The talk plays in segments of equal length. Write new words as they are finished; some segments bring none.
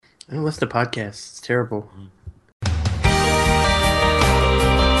I don't listen to podcasts. It's terrible.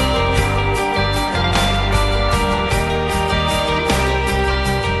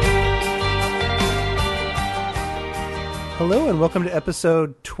 Hello and welcome to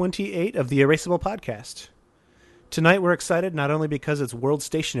episode 28 of the Erasable Podcast. Tonight we're excited not only because it's World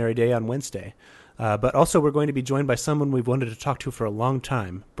Stationery Day on Wednesday, but also we're going to be joined by someone we've wanted to talk to for a long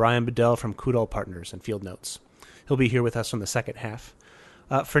time, Bryan Bedell from Kudal Partners and Field Notes. He'll be here with us from the second half.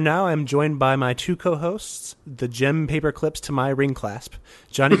 For now, I'm joined by my two co-hosts, the gem paper clips to my ring clasp,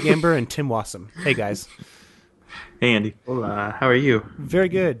 Johnny Gamber and Tim Wassam. Hey, guys. Hey, Andy. Hola, how are you? Very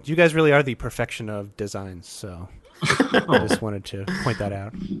good. You guys really are the perfection of designs, so I just wanted to point that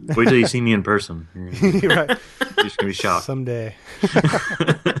out. Wait till you see me in person. You're Right. just going to be shocked. Someday.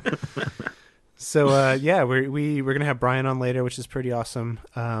 So, yeah, we're going to have Bryan on later, which is pretty awesome.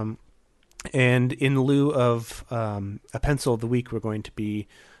 And in lieu of a pencil of the week, we're going to be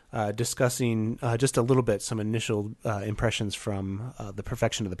discussing just a little bit some initial impressions from The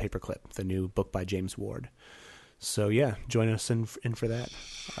Perfection of the Paperclip, the new book by James Ward. So yeah, join us in for that.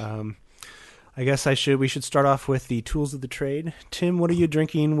 I guess we should start off with the tools of the trade. Tim, what are you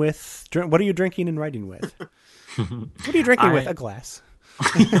drinking with? What are you drinking and writing with? What are you drinking with? A glass.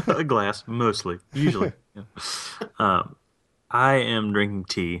 A glass, mostly, usually. Yeah. I am drinking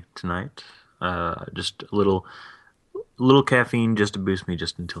tea tonight. Just a little caffeine just to boost me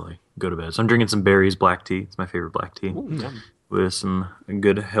just until I go to bed. So I'm drinking some Berries black tea. It's my favorite black tea. Ooh, with a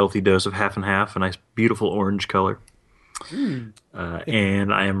good healthy dose of half and half, a nice beautiful orange color. And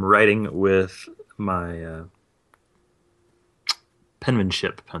I am writing with my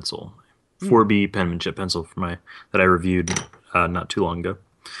penmanship pencil, 4B penmanship pencil that I reviewed not too long ago.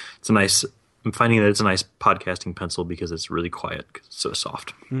 I'm finding that it's a nice podcasting pencil because it's really quiet, because it's so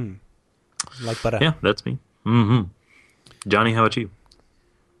soft. Like butter. Yeah, that's me. Mm-hmm. Johnny, how about you?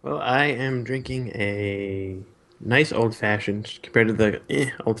 Well, I am drinking a nice old-fashioned, compared to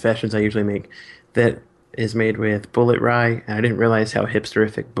the old-fashions I usually make, that is made with Bullet Rye. And I didn't realize how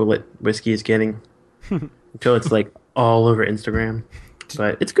hipsterific Bullet whiskey is getting until it's like all over Instagram.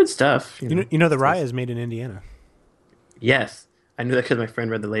 But it's good stuff. You know the rye is made in Indiana. Yes. I knew that because my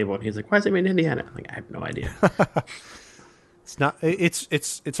friend read the label and he's like, "Why is it made in Indiana?" I'm like, I have no idea. It's not.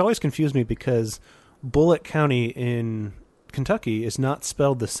 It's always confused me because Bullitt County in Kentucky is not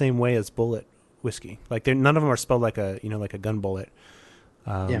spelled the same way as Bullet whiskey. Like none of them are spelled like a gun bullet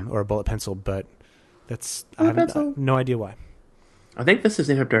or a bullet pencil. But I have no idea why. I think this is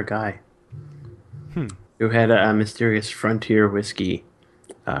named after a guy who had a mysterious frontier whiskey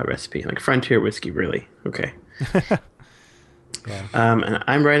recipe. Like frontier whiskey, really? Okay. Yeah. And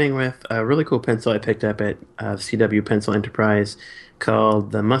I'm writing with a really cool pencil I picked up at CW Pencil Enterprise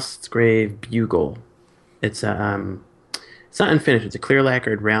called the Musgrave Bugle. It's not unfinished. It's a clear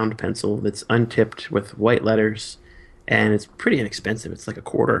lacquered round pencil that's untipped with white letters, and it's pretty inexpensive. It's like a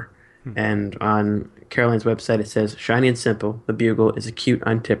quarter. And on Caroline's website it says, "Shiny and simple, the Bugle is a cute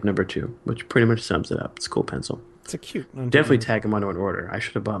untipped number 2," which pretty much sums it up. It's a cool pencil. It's a cute. Definitely tag them onto an order. I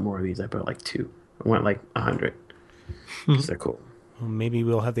should have bought more of these. I bought like 2. I went like 100. Because they're cool. Well, maybe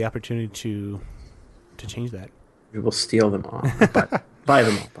we'll have the opportunity to change that. We will steal them all. Buy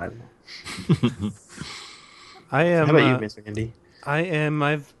them all. Buy them all. I am. How about you, Mr. Andy?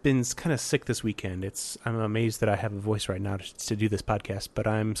 I've been kind of sick this weekend. I'm amazed that I have a voice right now to do this podcast, but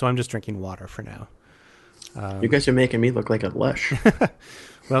I'm just drinking water for now. You guys are making me look like a lush.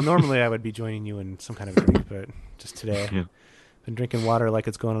 Well, normally I would be joining you in some kind of drink, but just today. Yeah. Been drinking water like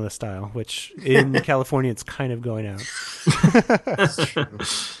it's going on the style, which in California it's kind of going out. That's true.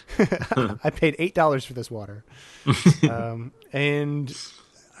 I paid $8 for this water. And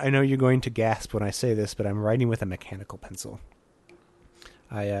I know you're going to gasp when I say this, but I'm writing with a mechanical pencil.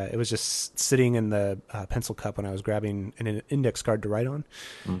 It was just sitting in the pencil cup when I was grabbing an index card to write on.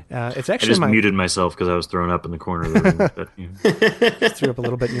 It's actually I just muted myself because I was thrown up in the corner of the room. But, just threw up a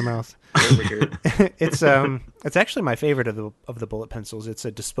little bit in your mouth. It's actually my favorite of the bullet pencils. It's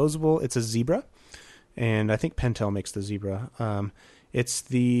a disposable. It's a Zebra, and I think Pentel makes the Zebra. It's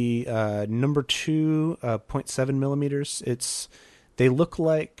the number 2 0.7 millimeters. They look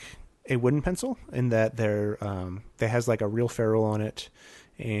like a wooden pencil in that they has like a real ferrule on it,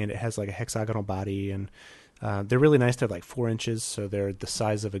 and it has like a hexagonal body, and they're really nice. They're like 4 inches, so they're the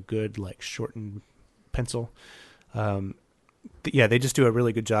size of a good like shortened pencil. Yeah, they just do a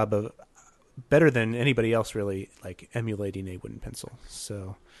really good job of better than anybody else really like emulating a wooden pencil.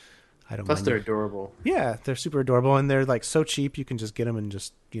 So I don't. Plus, they're adorable. Yeah, they're super adorable, and they're like so cheap. You can just get them and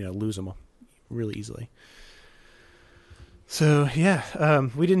just lose them really easily. So yeah,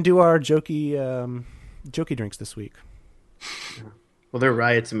 we didn't do our jokey drinks this week. Well, there are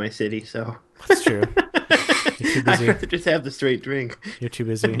riots in my city, so That's true. You're too I'd busy. rather just have the straight drink. You're too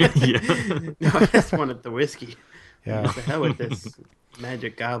busy. Yeah. No, I just wanted the whiskey. Yeah. The hell with this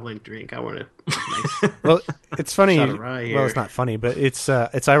magic goblin drink. I want a nice Well, it's shot of funny. rye Well, it's here. not funny, but it's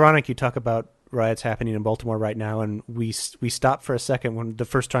ironic you talk about riots happening in Baltimore right now, and we stopped for a second when the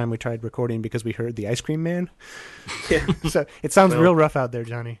first time we tried recording because we heard the ice cream man. Yeah. So it sounds Well, real rough out there,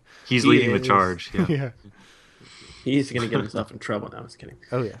 Johnny. He's he leading the is. charge. Yeah. Yeah. He's gonna get himself in trouble. No, I was kidding.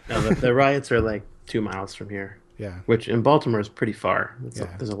 Oh yeah. No, the riots are like 2 miles from here, Yeah. which in Baltimore is pretty far.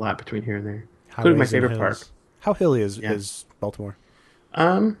 Yeah. There's a lot between here and there, including my Highways and favorite park. hills. How hilly Yeah. is Baltimore?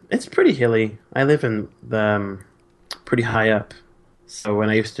 It's pretty hilly. I live in the pretty high up. So when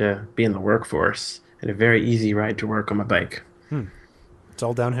I used to be in the workforce, I had a very easy ride to work on my bike. It's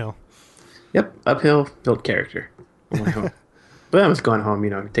all downhill. Yep, uphill, built character on my way home. But I was going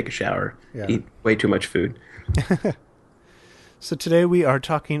home, take a shower, Yeah. eat way too much food. So today we are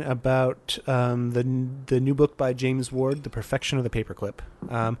talking about the new book by James Ward, The Perfection of the Paperclip.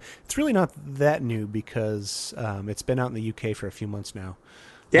 It's really not that new because it's been out in the UK for a few months now.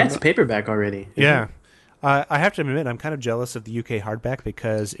 Yeah, it's a paperback already. Yeah. I have to admit, I'm kind of jealous of the UK hardback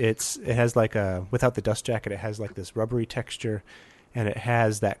because it has like without the dust jacket, it has like this rubbery texture, and it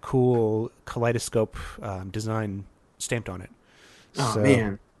has that cool kaleidoscope design stamped on it. Oh, So,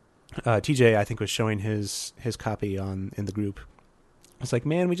 man. TJ, I think, was showing his copy in the group. I was like,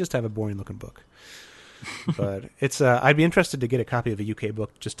 man, we just have a boring looking book. But it's I'd be interested to get a copy of a UK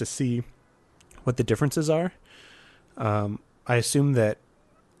book just to see what the differences are. I assume that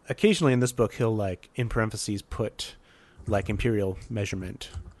occasionally in this book he'll like in parentheses put like imperial measurement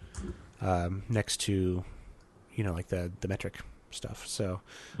next to like the metric stuff. So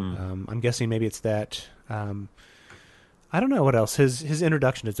I'm guessing maybe it's that. I don't know what else. His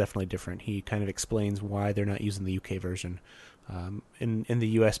introduction is definitely different. He kind of explains why they're not using the UK version. In the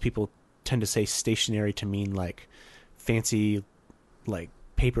US, people tend to say stationery to mean like fancy like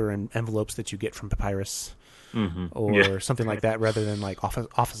paper and envelopes that you get from papyrus or something like that, rather than like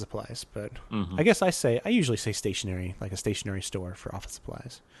office supplies. But I guess I usually say stationery, like a stationery store for office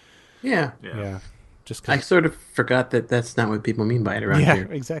supplies. Yeah. Yeah, just I 'cause, sort of forgot that that's not what people mean by it around yeah, here.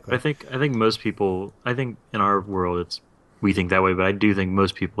 exactly. I think most people. I think in our world, we think that way, but I do think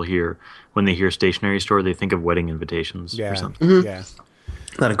most people here, when they hear stationery store, they think of wedding invitations or Yeah, something. yeah.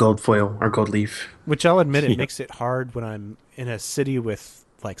 A lot of gold foil or gold leaf. Which I'll admit, it Yeah. makes it hard when I'm in a city with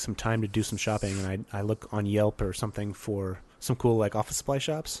like some time to do some shopping, and I look on Yelp or something for some cool like office supply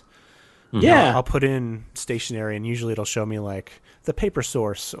shops. Yeah. I'll put in stationery, and usually it'll show me like the paper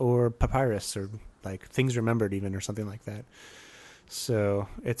source or papyrus or like things remembered even or something like that. So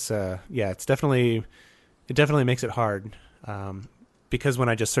it's it definitely makes it hard because when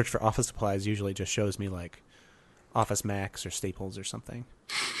I just search for office supplies, usually it just shows me like Office Max or Staples or something.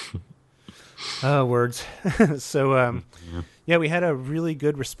 Oh, words. So we had a really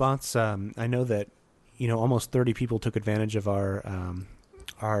good response. I know that almost 30 people took advantage of our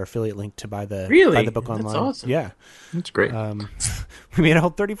affiliate link to buy the book That's online. awesome. Yeah. That's great. We made a whole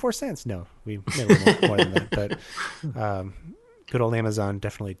 34 cents. No, we made a little more than that. But good old Amazon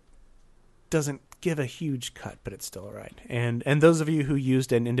definitely doesn't give a huge cut, but it's still all right. And those of you who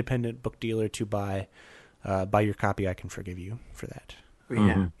used an independent book dealer to buy your copy, I can forgive you for that.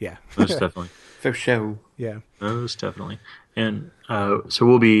 Yeah. Yeah. Most definitely. For show. Yeah. Most definitely. And so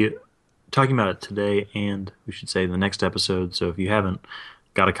we'll be talking about it today, and we should say the next episode. So if you haven't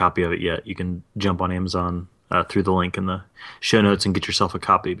got a copy of it yet, you can jump on Amazon through the link in the show notes and get yourself a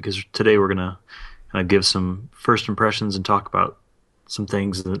copy, because today we're going to give some first impressions and talk about some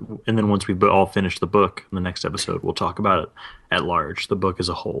things. And then once we all finish the book, in the next episode, we'll talk about it at large, the book as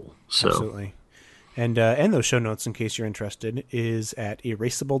a whole. So. Absolutely. And those show notes, in case you're interested, is at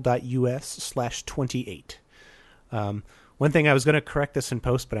erasable.us/28. One thing I was going to correct this in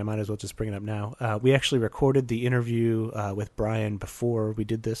post, but I might as well just bring it up now. We actually recorded the interview with Bryan before we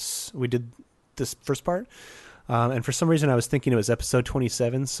did this. We did this first part. And for some reason, I was thinking it was episode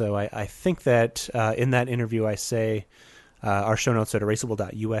 27. So I think that in that interview, I say our show notes at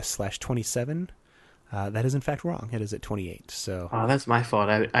erasable.us/27. That is in fact wrong. It is at 28. So Oh, that's my fault.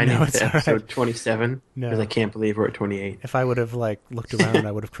 I No, named it's it all episode right. 27 No. because I can't believe we're at 28. if I would have looked around,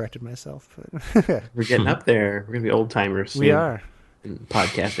 I would have corrected myself. But We're getting up there. We're gonna be old timers. we are. in the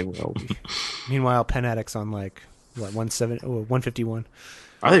podcasting world. Meanwhile, Pen Addict's on 151.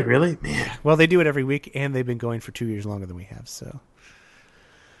 Are they really? Man, Well, they do it every week, and they've been going for 2 years longer than we have. So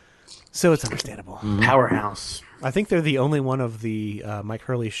it's understandable. powerhouse. I think they're the only one of the Mike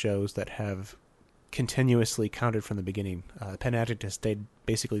Hurley shows that have continuously counted from the beginning. Pen Addict has stayed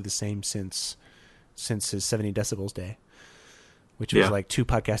basically the same since his 70 decibels day, which was like 2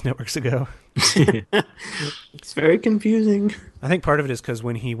 podcast networks ago. It's very confusing. I think part of it is because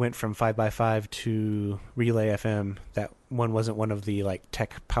when he went from 5x5 to Relay FM, that one wasn't one of the like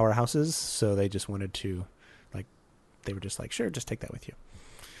tech powerhouses, so they just wanted to, like, they were just like, sure, just take that with you.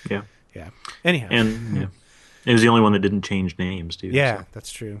 Yeah. Yeah. Anyhow. And yeah. It was the only one that didn't change names, too. Yeah, so.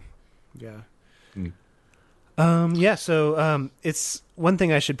 that's true. Yeah. Mm. So it's one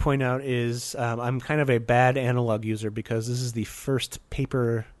thing I should point out is I'm kind of a bad analog user because this is the first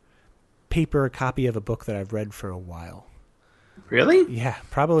paper copy of a book that I've read for a while. Really? Yeah,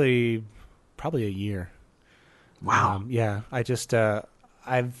 probably a year. Wow. Yeah, I just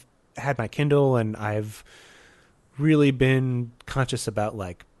I've had my Kindle and I've really been conscious about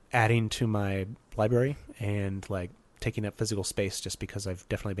like adding to my library and like taking up physical space just because I've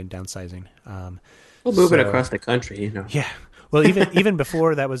definitely been downsizing. We'll move it across the country, you know. Yeah. Well, even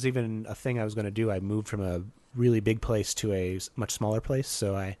before that was even a thing I was going to do, I moved from a really big place to a much smaller place.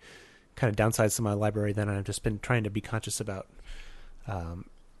 So I kind of downsized some of my library. Then I've just been trying to be conscious about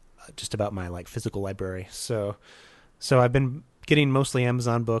just about my like physical library. So I've been getting mostly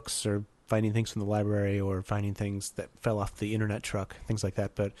Amazon books or finding things from the library or finding things that fell off the internet truck, things like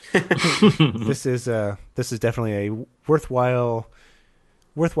that. But this is definitely a worthwhile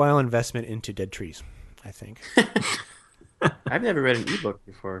investment into dead trees, I think. I've never read an ebook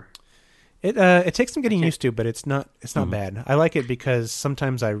before. It takes some getting used to, but it's not bad. I like it because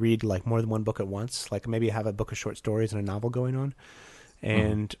sometimes I read like more than one book at once. Like maybe I have a book of short stories and a novel going on.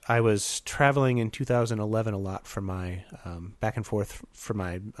 And I was traveling in 2011 a lot for my back and forth for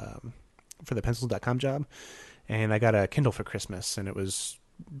my for the pencils.com job, and I got a Kindle for Christmas, and it was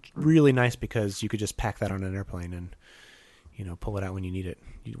really nice because you could just pack that on an airplane and pull it out when you need it.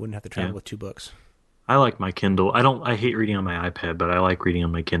 You wouldn't have to travel with 2 books. I like my Kindle. I hate reading on my iPad, but I like reading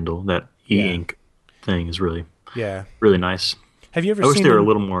on my Kindle. That e-ink thing is really nice. Have you ever I wish seen they were a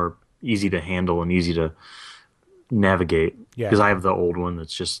little more easy to handle and easy to navigate. Yeah. Because I have the old one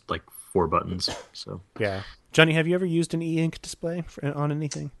that's just like 4 buttons. So yeah. Johnny, have you ever used an e-ink display on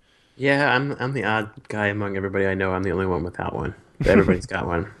anything? Yeah, I'm the odd guy among everybody I know. I'm the only one without one. But everybody's got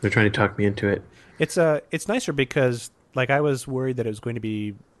one. They're trying to talk me into it. It's nicer because like I was worried that it was going to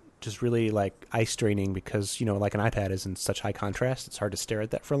be just really like eye straining because like an iPad is in such high contrast, it's hard to stare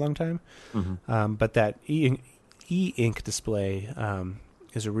at that for a long time. But that e-ink display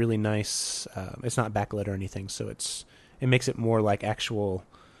is a really nice. It's not backlit or anything, so it makes it more like actual,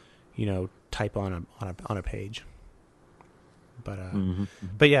 type on a page. But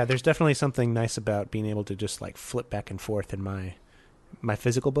but yeah, there's definitely something nice about being able to just like flip back and forth in my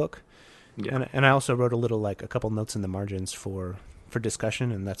physical book. Yeah. And I also wrote a couple notes in the margins for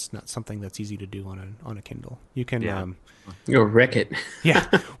discussion, and that's not something that's easy to do on a Kindle. You can you'll wreck it. Yeah.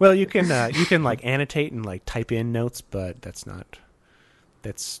 Well, you can like annotate and like type in notes, but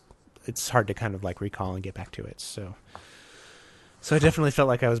it's hard to kind of like recall and get back to it. So I definitely felt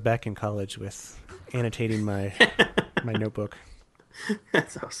like I was back in college with annotating my notebook.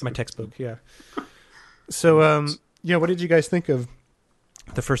 That's awesome. My textbook, yeah. So what did you guys think of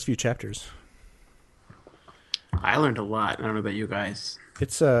the first few chapters? I learned a lot. I don't know about you guys.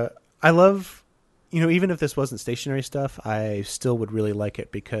 It's I love, even if this wasn't stationary stuff, I still would really like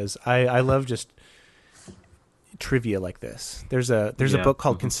it because I love just trivia like this. There's a book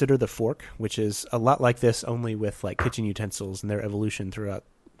called Consider the Fork, which is a lot like this, only with like kitchen utensils and their evolution throughout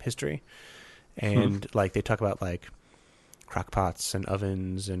history. And like they talk about like crock pots and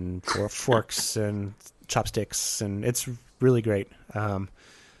ovens and forks and chopsticks, and it's really great.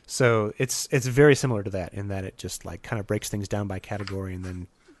 So it's very similar to that in that it just like kind of breaks things down by category and then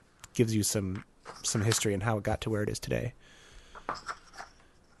gives you some history and how it got to where it is today.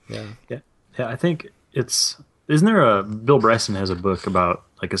 Yeah. I think isn't there Bill Bryson has a book about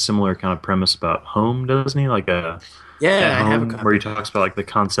like a similar kind of premise about home, doesn't he? Like At I have a Home, copy. where he talks about like the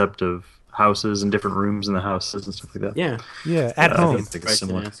concept of houses and different rooms in the houses and stuff like that. Yeah. At Home. I think it's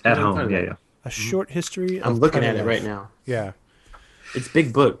similar. At Home, yeah. A short history of I'm looking at private it life. right now. Yeah. It's a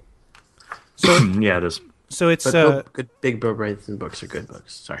big book. So Yeah, it is. so it's But good big Bill Bryson books are good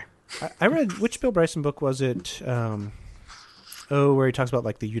books. Sorry. I read, which Bill Bryson book was it? Where he talks about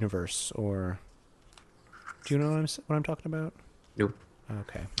like the universe, or do you know what I'm talking about? Nope.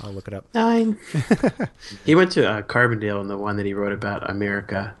 Okay, I'll look it up. 9. He went to Carbondale in the one that he wrote about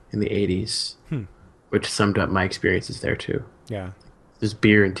America in the 80s, which summed up my experiences there too. Yeah. Just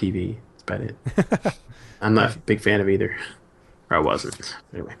beer and TV. That's about it. I'm not a big fan of either. Or I wasn't.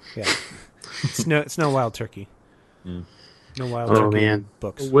 Anyway. Yeah. It's no Wild Turkey. Yeah. No Wild Turkey man.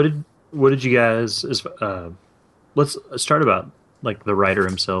 books. What did you guys let's start about like the writer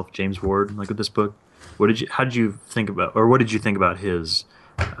himself, James Ward, like with this book. How did you think about, or what did you think about his,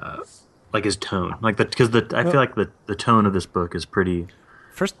 like his tone, like because I feel Well, like the tone of this book is pretty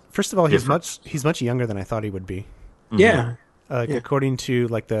first of all, different. he's much younger than I thought he would be. Hmm. Yeah. Like Yeah. according to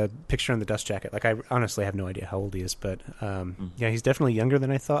like the picture on the dust jacket, like I honestly have no idea how old he is, but yeah, he's definitely younger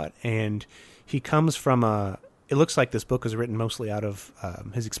than I thought, and he comes from a. It looks like this book was written mostly out of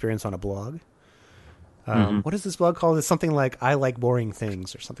his experience on a blog. Hmm. What is this blog called? It's something like "I Like Boring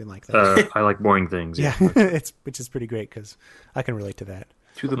Things" or something like that. I like boring things. Yeah, Yeah. Okay. it's which is pretty great because I can relate to that.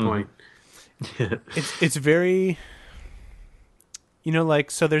 To the Hmm. point. It's very, like,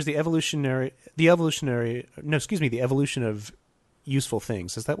 so there's the the evolution of useful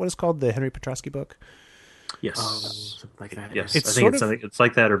things. Is that what it's called? The Henry Petrosky book. Yes. Oh, something like that. Yeah. Yes. It's I think sort it's of something. It's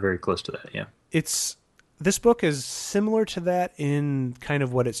like that or very close to that. Yeah. it's this book is similar to that in kind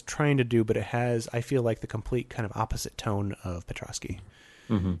of what it's trying to do, but it has, I feel like, the complete kind of opposite tone of Petrosky.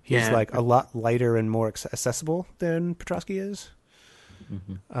 Hmm. He's Yeah. like a lot lighter and more accessible than Petrosky is.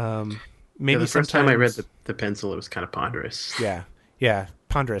 Yeah, Maybe the first time I read sometimes, the pencil, it was kind of ponderous. yeah,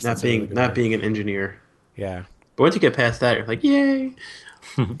 ponderous. Not That's a really being good not word. being an engineer. Yeah, But once you get past that, you're like, yay.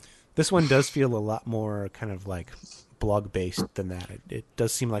 this one does feel a lot more kind of like blog based than that. It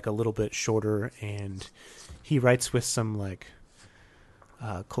does seem like a little bit shorter, and he writes with some like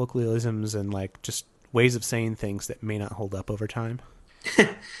colloquialisms and like just ways of saying things that may not hold up over time.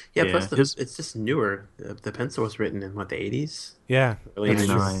 Yeah, Yeah. plus it's just newer. The pencil was written in what, the 80s? Yeah, Early that's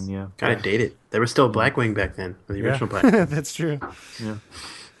true. 90s. 89. Yeah. Kind of dated. There was still Blackwing back then, or the Yeah, original Blackwing. that's true. Yeah.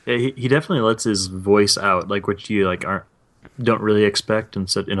 Yeah, he definitely lets his voice out, like which you like aren't don't really expect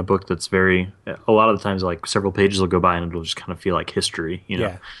in a book that's very a lot of the times like several pages will go by and it'll just kind of feel like history,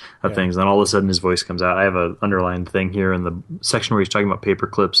 Yeah, of yeah, things. And then all of a sudden his voice comes out. I have a underlined thing here in the section where he's talking about paper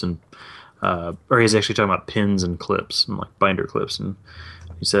clips and or he's actually talking about pins and clips and like binder clips, and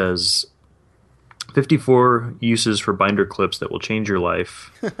he says 54 uses for binder clips that will change your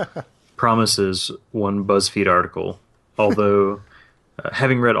life. Promises one BuzzFeed article. Although,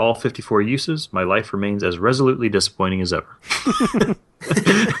 having read all 54 uses, my life remains as resolutely disappointing as ever.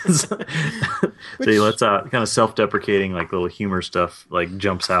 So he lets out kind of self-deprecating, like little humor stuff, like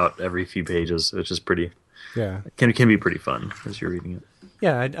jumps out every few pages, which is pretty yeah. can be pretty fun as you're reading it.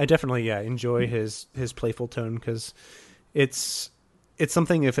 Yeah, I definitely enjoy his playful tone because it's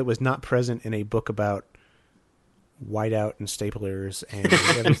something, if it was not present in a book about whiteout and staplers and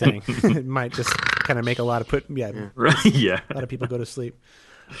everything, it might just kind of make a lot of Right? Yeah. a lot of people go to sleep.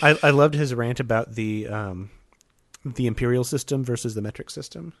 I loved his rant about the imperial system versus the metric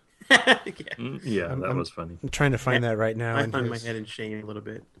system. Yeah. Yeah, that I'm- was funny. I'm trying to find that right now. I in hung my his- head in shame a little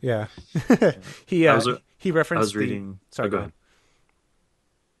bit. Yeah, he he referenced I was the. reading. Sorry, oh, go ahead.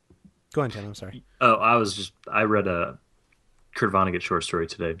 Go on, Tim. I'm sorry. Oh, I read a Kurt Vonnegut short story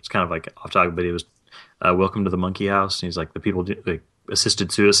today. It's kind of like off topic, but it was "Welcome to the Monkey House." And he's like the people like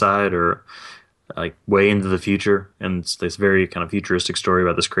assisted suicide or like way into the future, and it's this very kind of futuristic story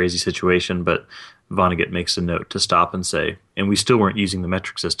about this crazy situation. But Vonnegut makes a note to stop and say, "And we still weren't using the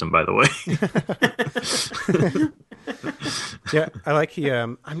metric system, by the way." Yeah, I like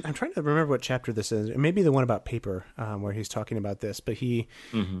I'm trying to remember what chapter this is. It may be the one about paper, where he's talking about this, but he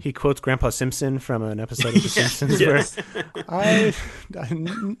quotes Grandpa Simpson from an episode of The Simpsons Yes. where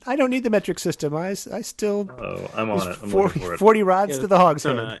I don't need the metric system. I still Oh, I'm on it. I'm 40, looking for it. 40 rods to the hog's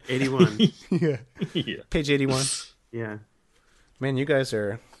So, head. 81. Yeah, Yeah. page 81. Yeah. Man, you guys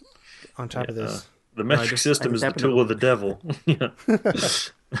are on top of Uh, this. the I metric just system is the happened to- tool of the devil. Yeah.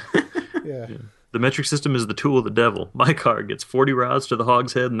 Yeah. The metric system is the tool of the devil. My car gets 40 rods to the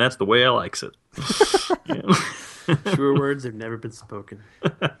hog's head, and that's the way I likes it. Yeah. Truer words have never been spoken.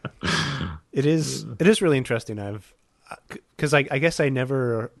 It is really interesting. Because I guess I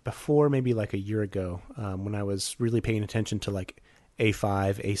never before, maybe like a year ago, when I was really paying attention to like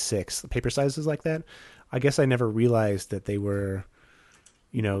A5, A6, the paper sizes like that. I guess I never realized that they were,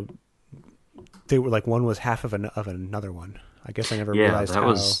 they were like one was half of another one. I guess I never Yeah, realized that how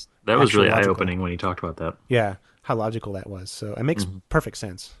was really actually eye logical. opening when he talked about that. Yeah, how logical that was. So it makes perfect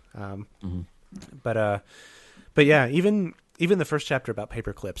sense. But yeah, even the first chapter about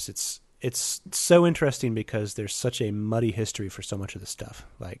paper clips, it's so interesting because there's such a muddy history for so much of this stuff.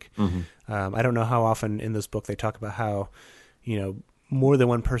 Like, I don't know how often in this book they talk about how, more than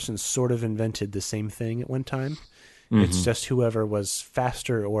one person sort of invented the same thing at one time. It's just whoever was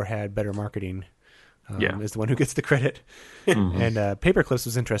faster or had better marketing is the one who gets the credit. And Paperclips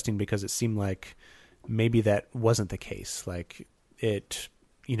was interesting because it seemed like maybe that wasn't the case. Like it,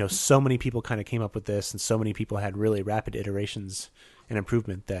 so many people kind of came up with this, and so many people had really rapid iterations and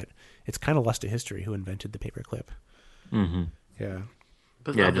improvement that it's kind of lost to history who invented the paperclip. Mm-hmm. Yeah.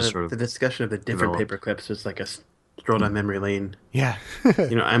 But Yeah, all just sort the of discussion of the different paper developed. clips was like a stroll down memory lane. Yeah.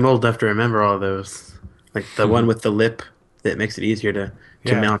 I'm old enough to remember all those. Like the one with the lip that makes it easier to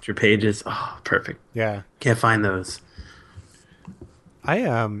Yeah. mount your pages. Oh, perfect. Yeah. Can't find those.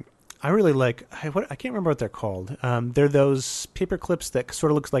 I I really like I can't remember what they're called. They're those paper clips that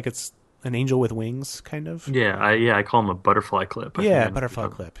sort of looks like it's an angel with wings, kind of. I call them a butterfly clip. I think Yeah, I know what you're butterfly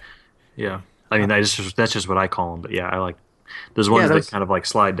talking about. clip. Yeah. I mean, that's just what I call them. But yeah, I like those Yeah, ones that that was kind of like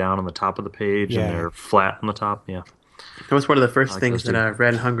slide down on the top of the page and Yeah. they're flat on the top. Yeah, that was one of the I first like those things that too.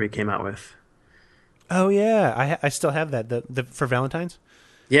 Red and Hungry came out with. Oh yeah, I still have that the for Valentine's.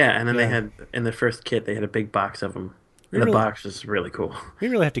 Yeah, and then they Yeah, had in the first kit they had a big box of them, we and the really box was really cool. we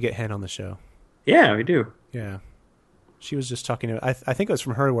really have to get Hen on the show. Yeah, we do. Yeah, she was just talking. I think it was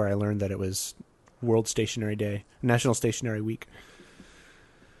from her where I learned that it was World Stationery Day, National Stationery Week.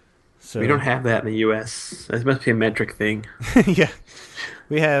 We don't So have that in the U.S. That must be a metric thing. yeah,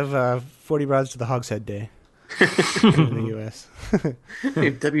 we have 40 Broads to the Hogshead Day in the U.S. We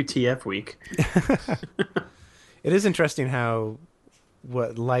have WTF week. It is interesting how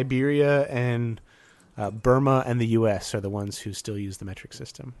what Liberia and Burma and the U.S. are the ones who still use the metric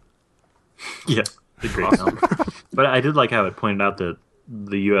system. Yeah, the great number. But I did like how it pointed out that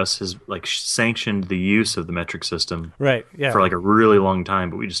the U.S. has like sanctioned the use of the metric system Right. Yeah. for like a really long time,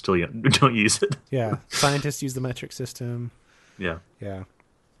 but we just still don't use it. Yeah. Scientists use the metric system. Yeah. Yeah.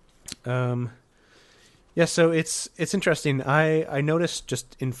 Yeah. So it's interesting. I noticed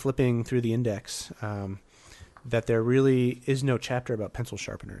just in flipping through the index that there really is no chapter about pencil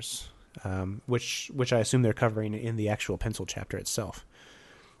sharpeners, which I assume they're covering in the actual pencil chapter itself.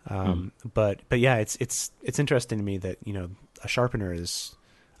 But yeah, it's interesting to me that a sharpener is.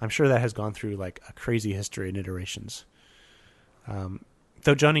 I'm sure that has gone through like a crazy history and iterations.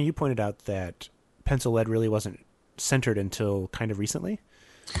 Though Johnny, you pointed out that pencil lead really wasn't centered until kind of recently.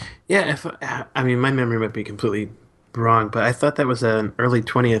 Yeah, I mean my memory might be completely wrong, but I thought that was an early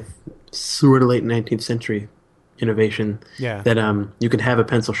 20th, sort of late 19th century innovation Yeah, that you could have a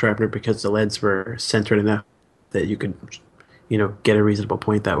pencil sharpener because the leads were centered enough that you could get a reasonable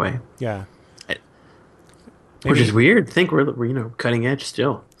point that way. yeah. Which is Maybe, weird. Think we're cutting edge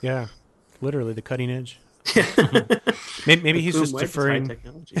still. yeah, literally the cutting edge. Yeah. Maybe Like he's boom, just wipe is high deferring.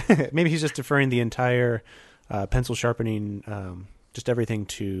 technology. Maybe he's just deferring the entire pencil sharpening, just everything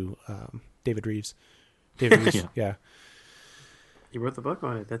to David Reeves. David Reeves, Yeah. yeah, He wrote the book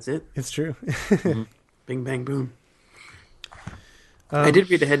on it. That's it. it's true. Bing bang boom. I did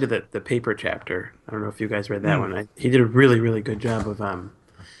read ahead to the paper chapter. I don't know if you guys read that one. He did a really, really good job of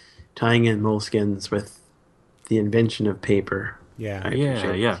tying in moleskins with the invention of paper. Yeah, I Yeah,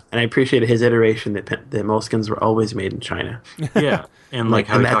 appreciate yeah. And I appreciated his iteration that the moleskins were always made in China. Yeah. And like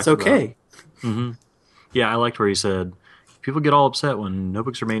how And he that's talked about. okay. Yeah, I liked where he said people get all upset when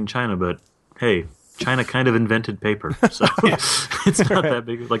notebooks are made in China, but hey, China kind of invented paper, so it's not that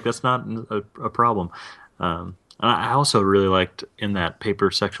big. Like that's not a problem. And I also really liked in that paper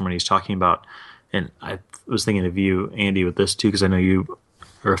section when he's talking about, and I was thinking of you, Andy, with this too, because I know you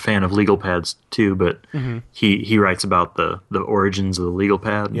are a fan of legal pads too. But he writes about the origins of the legal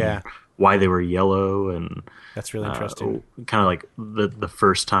pad, and Yeah. why they were yellow, and that's really interesting. kind of like the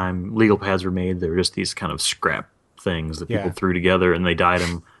first time legal pads were made, they were just these kind of scrap things that people Yeah. threw together, and they dyed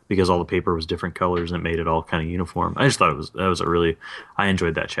them because all the paper was different colors and it made it all kind of uniform. I just thought I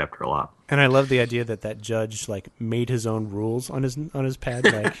enjoyed that chapter a lot. And I love the idea that judge like made his own rules on his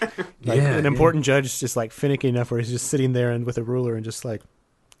pad, like Yeah, an important judge is just like finicky enough where he's just sitting there and with a ruler and just like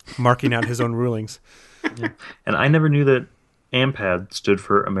marking out his own rulings. And I never knew that AMPAD stood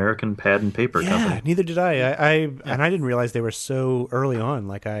for American Pad and Paper Yeah, Company. neither did I. And I didn't realize they were so early on.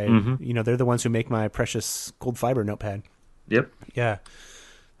 Like they're the ones who make my precious gold fiber notepad. Yep. Yeah,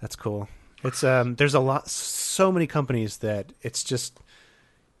 that's cool. It's there's so many companies that it's just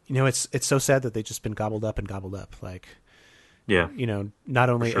it's so sad that they've just been gobbled up. Like Yeah. not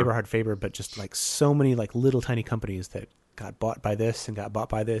only sure. Eberhard Faber, but just like so many like little tiny companies that got bought by this and got bought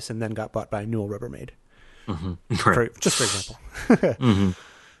by this and then got bought by Newell Rubbermaid. Right. Just for example.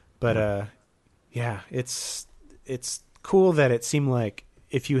 But yeah, it's cool that it seemed like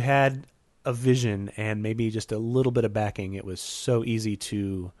if you had a vision and maybe just a little bit of backing, it was so easy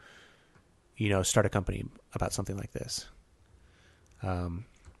to start a company about something like this.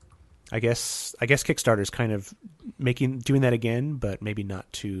 I guess Kickstarter's kind of doing that again, but maybe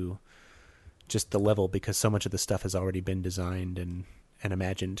not to just the level because so much of the stuff has already been designed and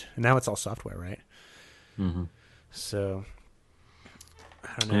imagined, and now it's all software, right? So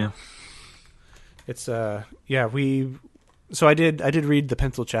I don't know. Yeah. It's So I did read the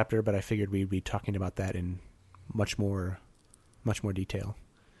pencil chapter, but I figured we'd be talking about that in much more much more detail.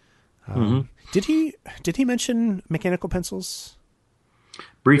 Mm-hmm. Did he mention mechanical pencils?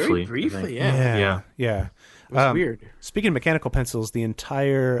 Very Briefly, I think. briefly, yeah. Yeah. Yeah. It was weird. Speaking of mechanical pencils, the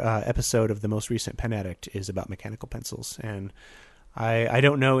entire episode of the most recent Pen Addict is about mechanical pencils, and I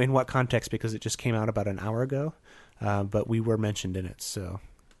don't know in what context because it just came out about an hour ago, but we were mentioned in it. So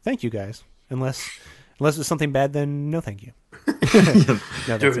thank you guys. Unless it's something bad, then no thank you. No,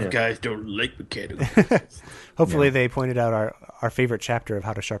 that's Those it. guys don't like mechanical pencils. Hopefully they pointed out our favorite chapter of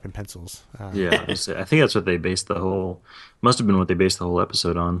how to sharpen pencils. Yeah, I think that's what they based the whole. Must have been what they based the whole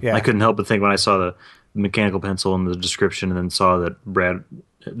episode on. Yeah. I couldn't help but think when I saw the mechanical pencil in the description, and then saw that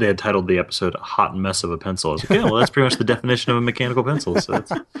they had titled the episode "A Hot Mess of a Pencil." I was like, yeah, well, that's pretty much the definition of a mechanical pencil. So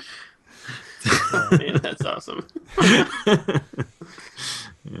that's Man, that's awesome.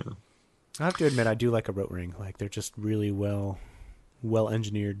 yeah, I have to admit, I do like a rote ring. Like they're just really well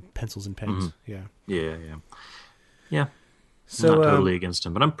engineered pencils and pens. Yeah. yeah. I'm So not totally against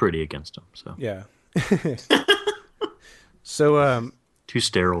him, but I'm pretty against him. So yeah. So too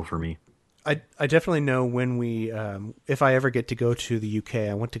sterile for me. I definitely know when we if I ever get to go to the UK,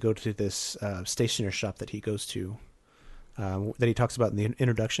 I want to go to this stationer shop that he goes to that he talks about in the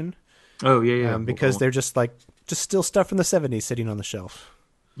introduction. Oh yeah. Because they're just still stuff from the 70s sitting on the shelf.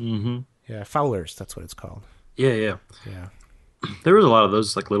 Mm-hmm. Yeah, Fowlers, that's what it's called. Yeah. Yeah. There was a lot of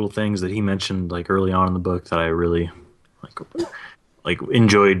those like little things that he mentioned like early on in the book that I really like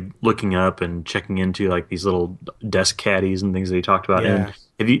enjoyed looking up and checking into, like these little desk caddies and things that he talked about. Yeah.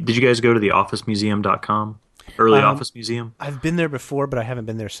 And did you guys go to the officemuseum.com? Early Office Museum? I've been there before, but I haven't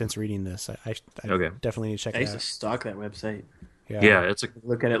been there since reading this. I Okay. definitely need to check I it used to out. stalk that website. Yeah,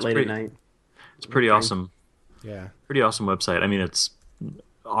 Look at it late pretty- at night. it's pretty awesome. Yeah. Pretty awesome website. I mean, it's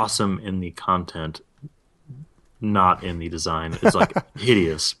awesome in the content, not in the design. It's like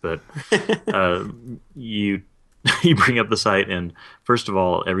hideous, but you you bring up the site, and first of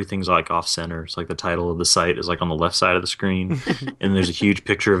all, everything's like off center. It's like the title of the site is like on the left side of the screen, and there's a huge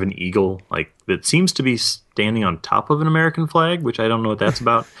picture of an eagle, like that seems to be standing on top of an American flag, which I don't know what that's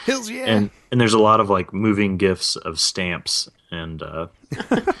about. Hills, yeah. And there's a lot of like moving gifs of stamps and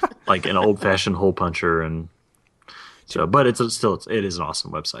like an old fashioned hole puncher, and so. But it is an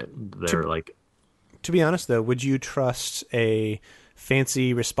awesome website. They're like. To be honest, though, would you trust a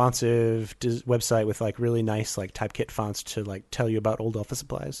fancy, responsive website with like really nice like typekit fonts to like tell you about old office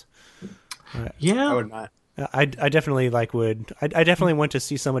supplies? Yeah, I would not. I definitely would. I definitely want to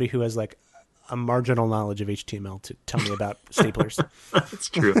see somebody who has like a marginal knowledge of HTML to tell me about staplers. that's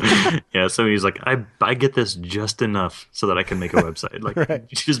true. Yeah, somebody's like, I get this just enough so that I can make a website, like Right.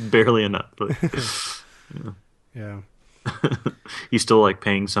 just barely enough. But, Yeah. he's still like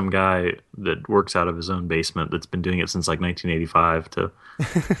paying some guy that works out of his own basement that's been doing it since like 1985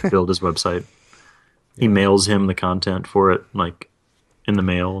 to build his website. He mails him the content for it, like in the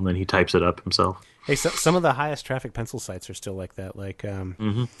mail, and then he types it up himself. Hey, some of the highest traffic pencil sites are still like that. Like, I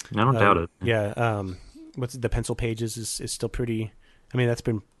don't doubt it. yeah. What's the Pencil Pages is still pretty. I mean, that's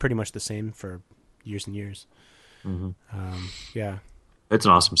been pretty much the same for years and years. Yeah. It's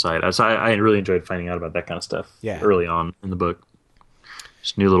an awesome site. I really enjoyed finding out about that kind of stuff early on in the book.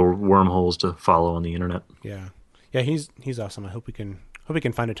 Just new little wormholes to follow on the internet. Yeah. Yeah. He's awesome. I hope we can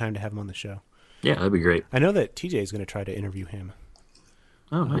find a time to have him on the show. Yeah, that'd be great. I know that TJ is going to try to interview him.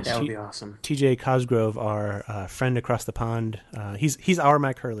 Oh, nice. That would be awesome. TJ Cosgrove, our friend across the pond. He's our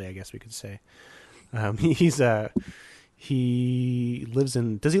Mike Hurley, I guess we could say. He lives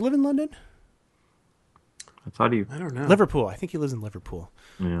in. Does he live in London? I don't know. Liverpool. I think he lives in Liverpool.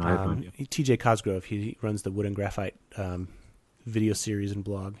 Yeah, I have no idea. TJ Cosgrove. He runs the Wood and Graphite video series and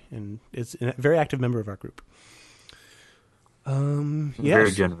blog, and is a very active member of our group.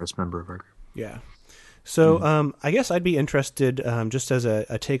 Very generous member of our group. Yeah. So I guess I'd be interested, just as a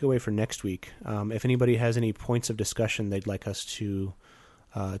takeaway for next week, if anybody has any points of discussion they'd like us to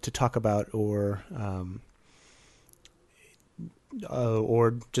talk about, or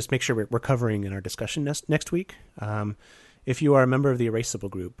just make sure we're covering in our discussion next week. If you are a member of the Erasable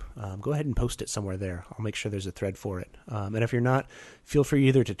group, go ahead and post it somewhere there. I'll make sure there's a thread for it. And if you're not, feel free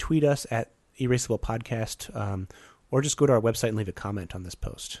either to tweet us at Erasable Podcast, or just go to our website and leave a comment on this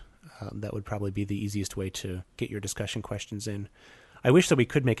post. That would probably be the easiest way to get your discussion questions in. I wish that we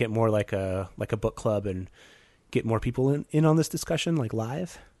could make it more like a book club and get more people in on this discussion, like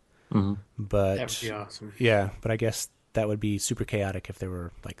live. Mm-hmm. But That would be awesome. yeah, but I guess that would be super chaotic if there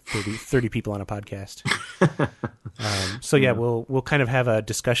were like 30 people on a podcast. So yeah, we'll kind of have a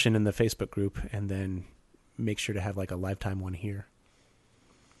discussion in the Facebook group and then make sure to have like a lifetime one here.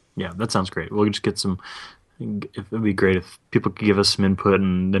 Yeah, that sounds great. We'll just get some. It would be great if people could give us some input,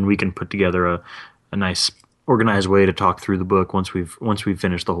 and then we can put together a nice organized way to talk through the book once we've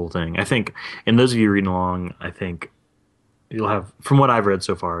finished the whole thing. I think, and those of you reading along, I think you'll have, from what I've read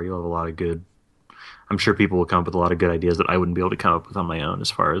so far, you'll have a lot of good. I'm sure people will come up with a lot of good ideas that I wouldn't be able to come up with on my own,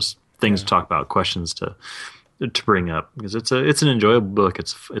 as far as things Yeah. to talk about, questions to bring up, because it's an enjoyable book.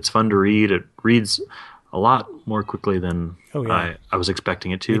 It's fun to read. It reads a lot more quickly than Oh yeah. I was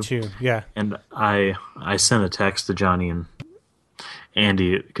expecting it Me to. too. Yeah. And I sent a text to Johnny and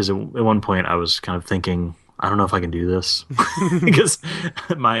Andy because at one point I was kind of thinking, I don't know if I can do this because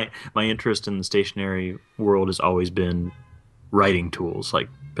my interest in the stationery world has always been writing tools like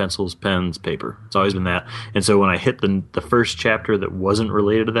pencils, pens, paper. It's always been that. And so when I hit the first chapter that wasn't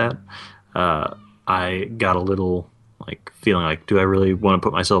related to that, I got a little like feeling like, do I really want to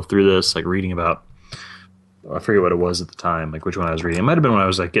put myself through this? Like reading about, I forget what it was at the time, like which one I was reading. It might have been when I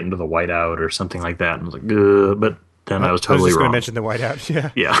was like getting to the whiteout or something like that. And I was like, ugh, but then I was I was totally just going to wrong. mention the whiteout.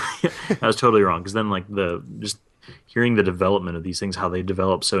 Yeah. Yeah, I was totally wrong because then like the just hearing the development of these things, how they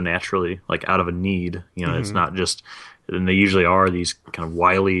develop so naturally, like out of a need. It's not just, and they usually are these kind of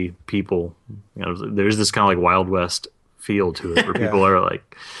wily people. There's this kind of like Wild West feel to it where Yeah. people are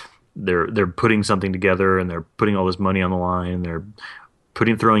like they're putting something together and they're putting all this money on the line. They're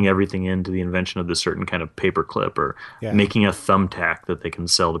throwing everything into the invention of this certain kind of paper clip or Yeah. making a thumbtack that they can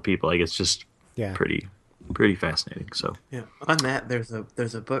sell to people. Like it's just Yeah. pretty fascinating. So Yeah. On that, there's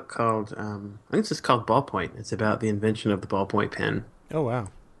a book called I think it's just called Ballpoint. It's about the invention of the ballpoint pen. Oh wow.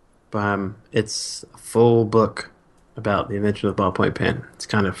 It's a full book about the invention of the ballpoint pen. It's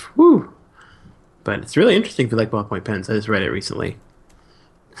kind of whoo, but it's really interesting if you like ballpoint pens. I just read it recently.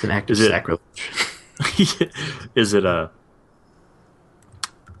 It's an act of Is it- sacrilege. is it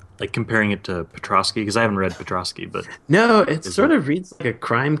like comparing it to Petrosky? Because I haven't read Petrosky, but No, it Is sort it? of reads like a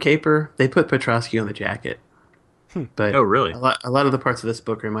crime caper. They put Petrosky on the jacket, but Oh, really? a lot of the parts of this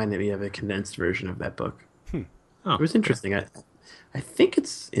book reminded me of a condensed version of that book. Oh, It was interesting. I think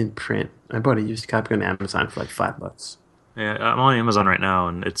it's in print. I bought a used copy on Amazon for like $5. yeah. I'm on Amazon right now,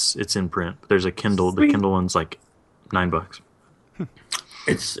 and it's in print. There's a Kindle. The Sweet. Kindle one's like $9.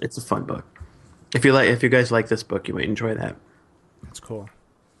 It's a fun book. If you guys like this book, you might enjoy that. That's cool.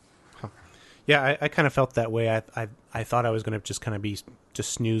 Huh. Yeah, I kind of felt that way. I thought I was going to just kind of be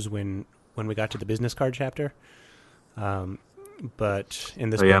just snooze when we got to the business card chapter. But in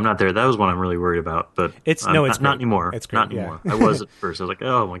this Oh yeah, book, I'm not there. That was one I'm really worried about, but It's I'm great. not anymore. It's great, Not yeah. anymore. I was at first. I was like,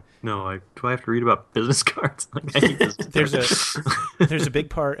 oh, like no, do I have to read about business cards? Like, I hate this. there's a big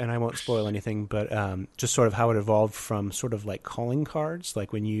part, and I won't spoil anything, but just sort of how it evolved from sort of like calling cards,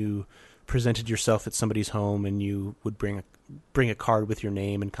 like when you presented yourself at somebody's home and you would bring a card with your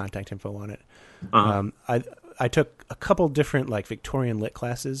name and contact info on it. I took a couple different like Victorian lit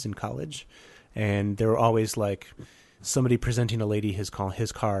classes in college, and there were always like somebody presenting a lady his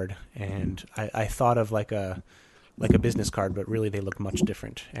card, and I thought of like a business card, but really they look much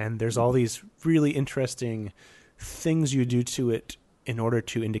different. And there's all these really interesting things you do to it in order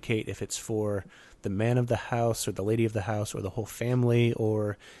to indicate if it's for the man of the house or the lady of the house or the whole family,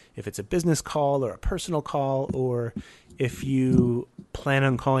 or if it's a business call or a personal call, or if you plan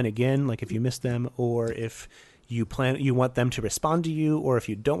on calling again, like if you miss them, or if you want them to respond to you, or if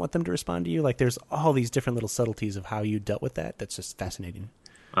you don't want them to respond to you. Like there's all these different little subtleties of how you dealt with that. That's just fascinating.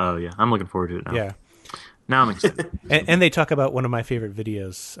 Oh yeah, I'm looking forward to it now. Yeah. Now I'm excited. And they talk about one of my favorite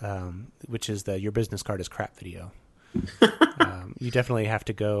videos, which is the "Your Business Card is Crap" video. You definitely have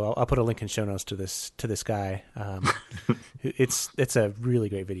to go. I'll put a link in show notes to this guy. It's a really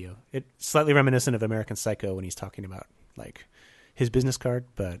great video. It's slightly reminiscent of American Psycho when he's talking about like his business card,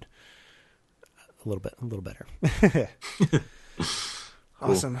 but a little better.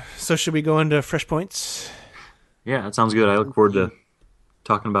 Awesome. So should we go into Fresh Points? Yeah, that sounds good. I look forward to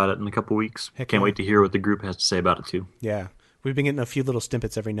talking about it in a couple weeks. Heck Can't yeah. wait to hear what the group has to say about it too. Yeah. We've been getting a few little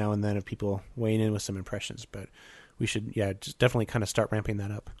snippets every now and then of people weighing in with some impressions, but we should, just definitely kind of start ramping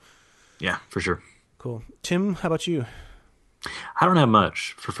that up. Yeah, for sure. Cool. Tim, how about you? I don't have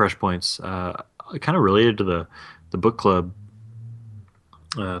much for Fresh Points. Kind of related to the book club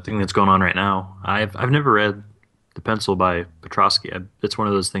thing that's going on right now. I've never read The Pencil by Petrosky. It's one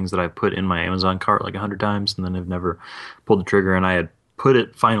of those things that I've put in my Amazon cart like 100 times, and then I've never pulled the trigger. And I had put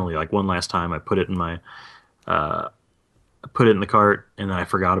it finally, like one last time. I put it in my put it in the cart, and then I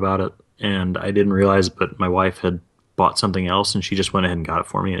forgot about it, and I didn't realize. But my wife had bought something else, and she just went ahead and got it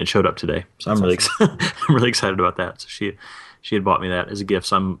for me, and it showed up today. So I'm really excited. I'm really excited about that. So she had bought me that as a gift,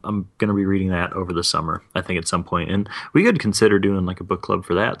 so I'm going to be reading that over the summer, I think, at some point. And we could consider doing like a book club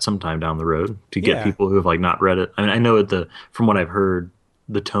for that sometime down the road to get Yeah. people who have like not read it. I mean, I know from what I've heard,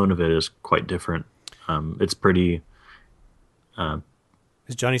 the tone of it is quite different. It's pretty. Is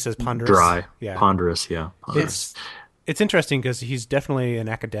As Johnny says, ponderous. dry, Yeah. ponderous. Yeah, ponderous. It's interesting because he's definitely an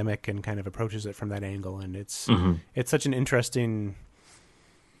academic and kind of approaches it from that angle, and it's such an interesting.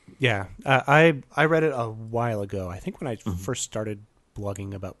 Yeah, I read it a while ago. I think when I first started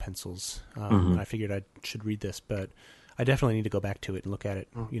blogging about pencils, I figured I should read this, but I definitely need to go back to it and look at it.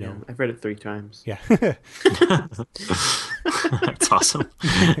 Oh, you know, I've read it 3 times. yeah. That's awesome.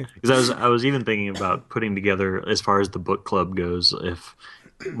 Because I was even thinking about putting together, as far as the book club goes, if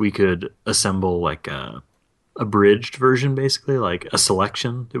we could assemble like a abridged version, basically like a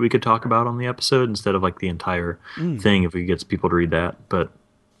selection that we could talk about on the episode instead of like the entire thing. If we could get people to read that, but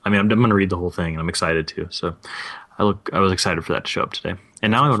I mean, I'm going to read the whole thing, and I'm excited to. So I was excited for that to show up today,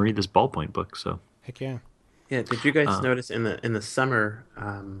 and now I want to read this ballpoint book. So Heck yeah. Yeah, did you guys notice in the summer,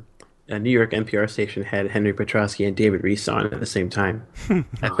 a New York NPR station had Henry Petrosky and David Rees on at the same time?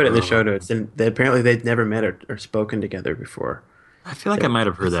 I put it in the show notes, and apparently they'd never met or spoken together before. I feel like I might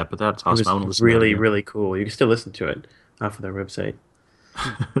have heard that, but that's It awesome. I want to was listen to that really, again. really cool. You can still listen to it off of their website.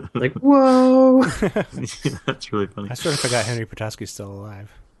 Like, whoa! That's really funny. I sort of forgot Henry Petrosky's still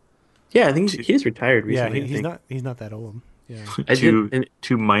alive. Yeah, I think he's retired Yeah, recently. I he's think. he's not that old. Yeah. I did, and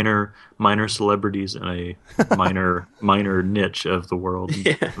Two minor celebrities in a minor niche of the world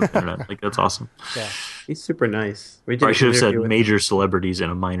Yeah. of the internet. Like, that's awesome. Yeah. he's super nice. We did Or I an should have said interview with- major celebrities in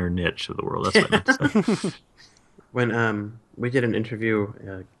a minor niche of the world. That's what I meant to say. when we did an interview,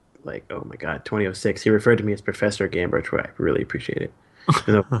 like, oh my God, 2006. He referred to me as Professor Gambert, which I really appreciate it.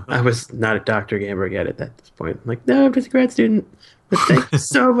 Even though I was not a Dr. Gambert yet at that point. I'm like, no, I'm just a grad student. But thank you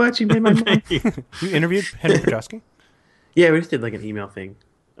so much. You made my night. You interviewed Henry Petrosky? Yeah, we just did like an email thing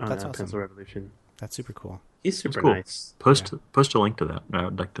on That's awesome. Pencil Revolution. That's super cool. He's super Cool. nice. Post a link to that. I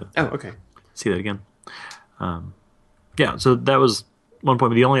would like to Oh, okay. see that again. Yeah, so that was one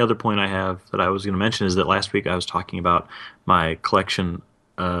point. But the only other point I have that I was going to mention is that last week I was talking about my collection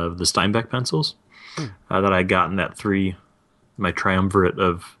of the Steinbeck pencils that I had gotten my triumvirate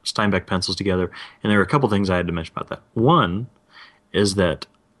of Steinbeck pencils together. And there were a couple things I had to mention about that. One is that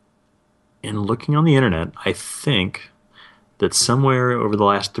in looking on the internet, I think that somewhere over the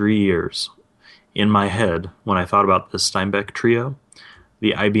last 3 years, in my head, when I thought about the Steinbeck trio,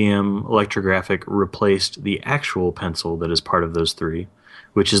 the IBM Electrographic replaced the actual pencil that is part of those 3,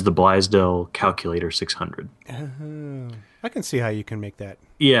 which is the Blaisdell Calculator 600. I can see how you can make that.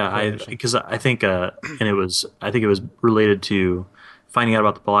 Yeah, because I think, I think it was related to finding out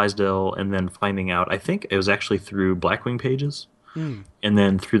about the Blaisdell and then finding out. I think it was actually through Blackwing pages, and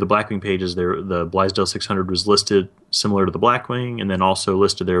then through the Blackwing pages, the Blaisdell 600 was listed similar to the Blackwing, and then also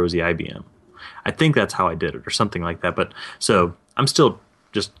listed there was the IBM. I think that's how I did it, or something like that. But so I'm still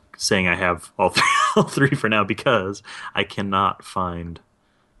just saying I have all three for now because I cannot find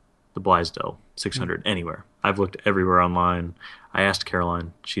the Blaisdell 600 anywhere. I've looked everywhere online. I asked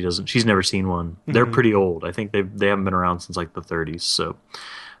Caroline; she's never seen one. They're pretty old. I think they haven't been around since like the 30s. So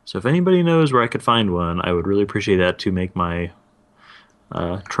if anybody knows where I could find one, I would really appreciate that to make my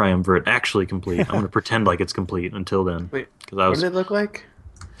triumvirate actually complete. I'm going to pretend like it's complete until then. Wait, because what did it look like?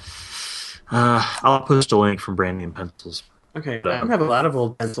 I'll post a link from Brandy and Pencils. Okay, I don't have a lot of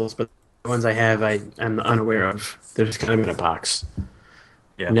old pencils, but the ones I have, I'm unaware of. They're just kind of in a box.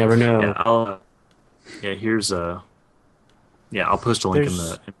 Yeah, You never know. Here's I'll post a link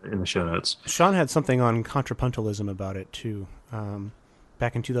There's- in the show notes. Sean had something on contrapuntalism about it too,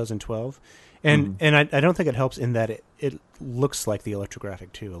 back in 2012, and I don't think it helps in that it looks like the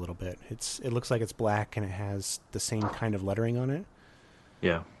Electrographic too a little bit. It looks like it's black and it has the same kind of lettering on it.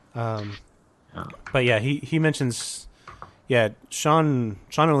 Yeah. But yeah, he mentions, Sean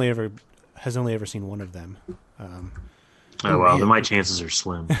has only ever seen one of them. Oh wow, then my chances are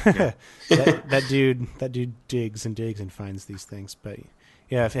slim. Yeah. that dude digs and digs and finds these things. But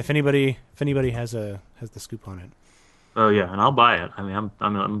yeah, if anybody has the scoop on it. Oh yeah, and I'll buy it. I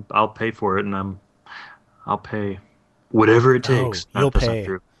mean, I'll pay for it, and I'll pay whatever it takes. Oh, you'll That's not pay.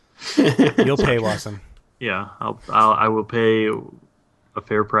 true. You'll pay, Wasson. Yeah, I will pay a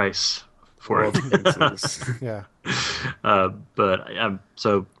fair price for Old it. pencils. Yeah.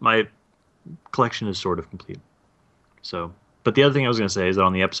 So my collection is sort of complete. So, but the other thing I was going to say is that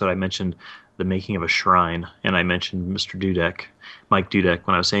on the episode I mentioned the making of a shrine, and I mentioned Mike Dudek,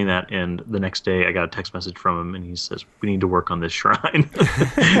 when I was saying that, and the next day I got a text message from him, and he says, "We need to work on this shrine."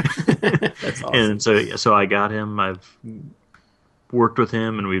 That's awesome. And so I got him. I've worked with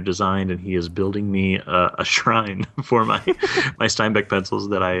him, and we've designed, and he is building me a shrine for my Steinbeck pencils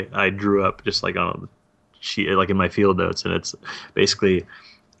that I drew up just like on a sheet, like in my field notes, and it's basically.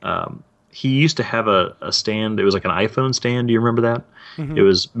 He used to have a stand. It was like an iPhone stand. Do you remember that? Mm-hmm. It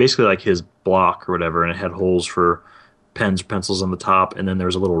was basically like his block or whatever, and it had holes for pens, pencils on the top, and then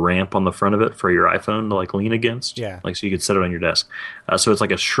there's a little ramp on the front of it for your iPhone to like lean against, Yeah. like so you could set it on your desk. So it's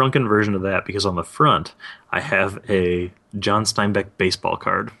like a shrunken version of that because on the front I have a John Steinbeck baseball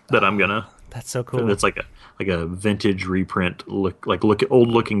card that I'm gonna. That's so cool. That's like a vintage reprint look old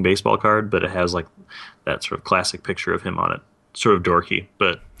looking baseball card, but it has like that sort of classic picture of him on it. Sort of dorky,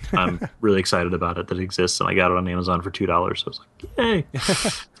 but I'm really excited about it that it exists, and I got it on Amazon for $2. So I was like, "Yay!"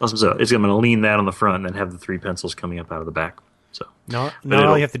 Awesome. So I'm going to lean that on the front, and then have the three pencils coming up out of the back. So Now but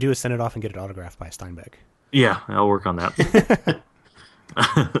all you have to do is send it off and get it autographed by Steinbeck. yeah, I'll work on that.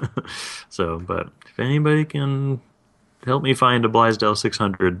 So, but if anybody can help me find a Blaisdell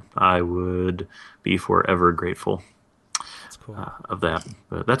 600, I would be forever grateful That's cool. of that.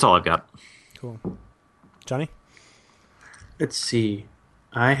 But that's all I've got. Cool. Johnny? Let's see.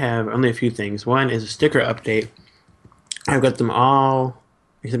 I have only a few things. One is a sticker update. I've got them all,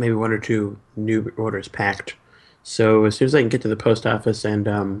 except maybe one or two new orders packed. So as soon as I can get to the post office and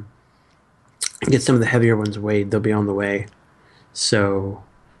get some of the heavier ones weighed, they'll be on the way. So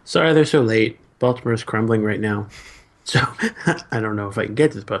sorry they're so late. Baltimore's crumbling right now. So I don't know if I can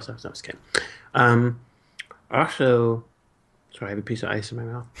get to the post office. No, I'm just kidding. Also, sorry, I have a piece of ice in my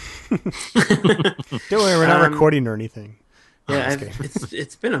mouth. Don't worry, we're not recording or anything. Yeah,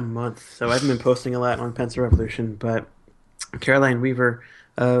 it's been a month, so I haven't been posting a lot on Pencil Revolution, but Caroline Weaver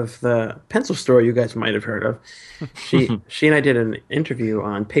of the pencil store you guys might have heard of, she and I did an interview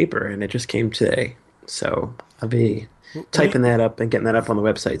on paper, and it just came today. So I'll be typing that up and getting that up on the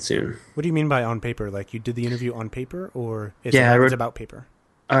website soon. What do you mean by on paper? Like you did the interview on paper, or it's about paper?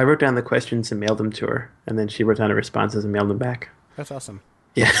 I wrote down the questions and mailed them to her, and then she wrote down the responses and mailed them back. That's awesome.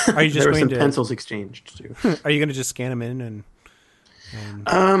 Yeah, Are you just there were going some pencils exchanged too. Are you going to just scan them in and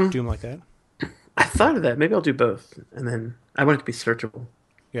do them like that? I thought of that. Maybe I'll do both, and then I want it to be searchable.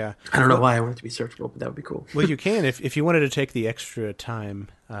 Yeah. I don't know why I want it to be searchable, but that would be cool. Well, you can if you wanted to take the extra time,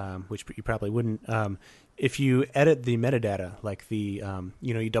 which you probably wouldn't. If you edit the metadata, like the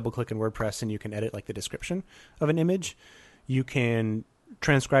you double click in WordPress and you can edit like the description of an image, you can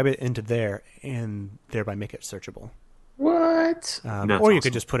transcribe it into there and thereby make it searchable. What? Or you awesome.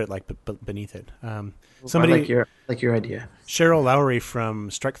 could just put it like beneath it. Somebody like your idea. Cheryl Lowry from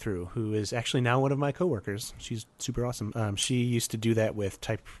Strike Through, who is actually now one of my coworkers. She's super awesome. She used to do that with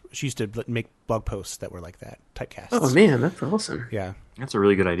She used to make blog posts that were like that, typecasts. Oh man, that's awesome. Yeah, That's a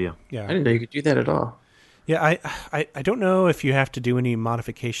really good idea. yeah. I didn't know you could do that at all. Yeah, I don't know if you have to do any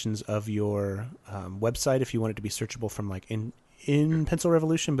modifications of your website if you want it to be searchable from like in Pencil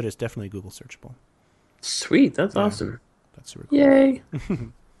Revolution, but it's definitely Google searchable. Sweet, that's awesome. That's super cool. Yay.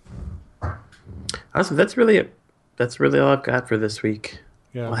 Awesome. That's really it. That's really all I've got for this week.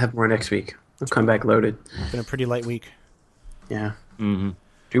 Yeah, I'll have more next week. I'll come back loaded. it's been a pretty light week. Yeah. Mm-hmm.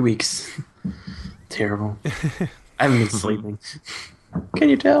 2 weeks. Terrible. I haven't been sleeping. Can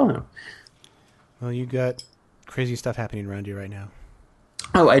you tell? No. Well, you got crazy stuff happening around you right now.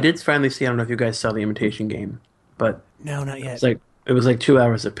 Oh, I did finally see. I don't know if you guys saw the Imitation Game, but No, not yet. it was like 2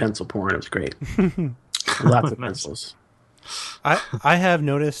 hours of pencil porn. It was great. Lots of Nice. pencils. I have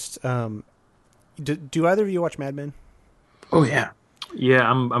noticed. Do either of you watch Mad Men? Oh yeah. Yeah,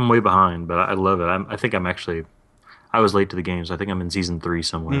 I'm way behind, but I love it. I think I was late to the game, so I think I'm in season 3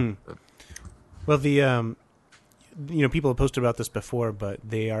 somewhere. But Well, the people have posted about this before, but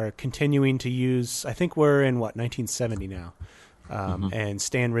they are continuing to use. I think we're in 1970 now, and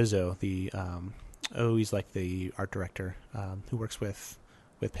Stan Rizzo, he's like the art director who works with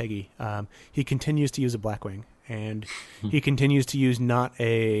Peggy. He continues to use a Blackwing, and he continues to use not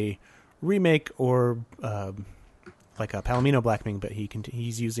a remake or like a Palomino Blackwing, but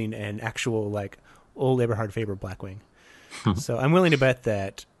he's using an actual like old Eberhard Faber Blackwing. So I'm willing to bet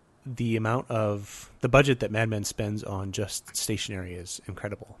that the amount of the budget that Mad Men spends on just stationery is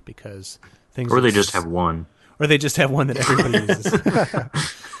incredible because things. or they just have one. Or they just have one that everybody uses.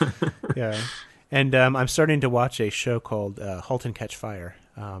 Yeah, and I'm starting to watch a show called *Halt and Catch Fire*,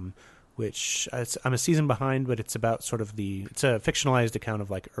 which I'm a season behind, but it's about it's a fictionalized account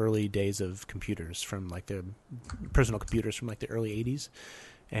of like early days of computers from like the personal computers from like the early '80s,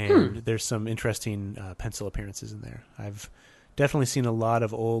 and there's some interesting pencil appearances in there. I've definitely seen a lot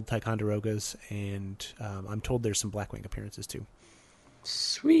of old Ticonderogas, and I'm told there's some Blackwing appearances too.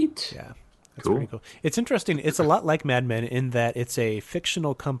 Sweet. Yeah, that's Cool. pretty cool. It's interesting. It's a lot like Mad Men in that it's a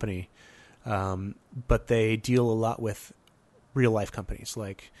fictional company, but they deal a lot with real life companies.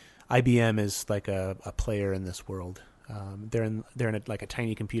 Like IBM is like a player in this world. They're in like a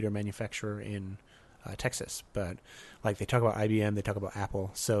tiny computer manufacturer in Texas, but like they talk about IBM, they talk about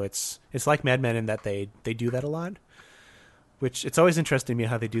Apple. So it's like Mad Men in that they do that a lot. Which it's always interesting to me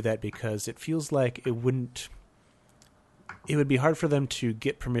how they do that because it feels like it wouldn't. it would be hard for them to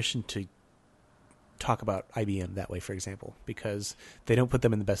get permission to talk about IBM that way, for example, because they don't put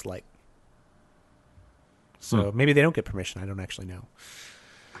them in the best light. So maybe they don't get permission. I don't actually know.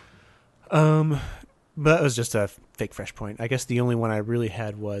 But that was just a fake fresh point. I guess the only one I really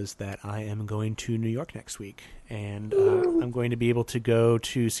had was that I am going to New York next week, and I'm going to be able to go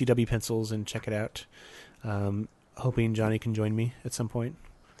to CW Pencils and check it out. Hoping Johnny can join me at some point.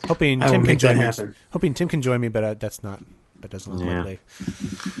 Hoping Tim can join me. Hoping Tim can join me, but that doesn't look likely.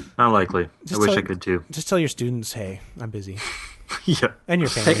 Not likely. I wish I could too. Just tell your students, hey, I'm busy. Yeah, and your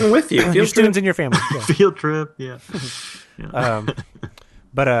family. Take them with you. Your students and your family. Yeah. Field trip. Yeah.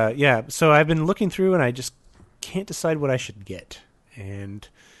 So I've been looking through, and I just can't decide what I should get. And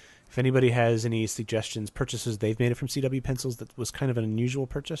if anybody has any suggestions, purchases they've made it from CW Pencils that was kind of an unusual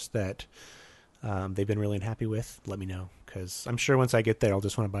purchase that they've been really unhappy with, let me know. Because I'm sure once I get there, I'll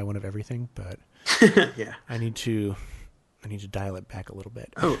just want to buy one of everything. But yeah, I need to dial it back a little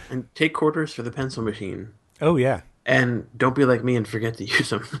bit. Oh, and take quarters for the pencil machine. Oh, yeah. And don't be like me and forget to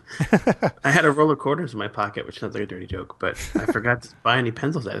use them. I had a roll of quarters in my pocket, which sounds like a dirty joke, but I forgot to buy any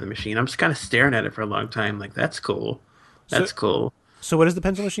pencils out of the machine. I'm just kind of staring at it for a long time, like, that's cool. That's cool. So what does the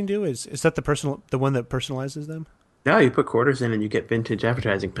pencil machine do? Is that the one that personalizes them? Yeah, you put quarters in and you get vintage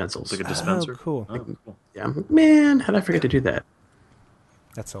advertising pencils. Like a dispenser? Oh, cool. Yeah, I'm like, man, how did I forget to do that?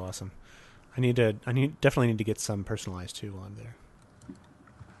 That's so awesome. I definitely need to get some personalized too while I'm there.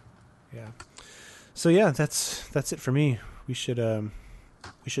 Yeah. So yeah, that's it for me. We should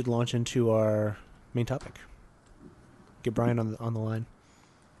launch into our main topic. Get Bryan on the line.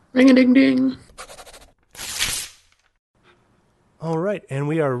 Ring a ding ding. All right, and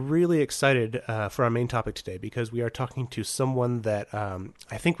we are really excited for our main topic today because we are talking to someone that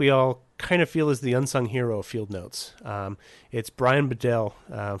I think we all kind of feel is the unsung hero of Field Notes. It's Bryan Bedell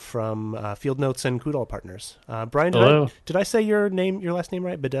from Field Notes and Coudal Partners. Bryan, did I say your last name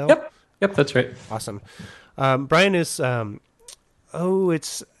right? Bedell? Yep, that's right. Awesome. Bryan is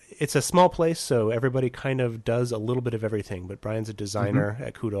it's a small place, so everybody kind of does a little bit of everything. But Bryan's a designer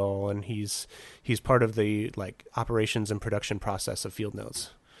at Coudal, and he's part of the operations and production process of Field Notes.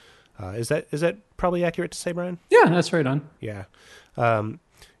 Is that probably accurate to say, Bryan? Yeah, that's right on. Yeah.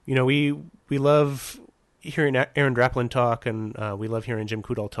 We love hearing Aaron Draplin talk, and we love hearing Jim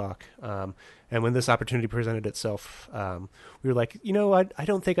Coudal talk. And when this opportunity presented itself, we were like, I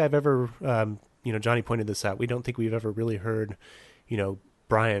don't think I've ever, Johnny pointed this out. We don't think we've ever really heard,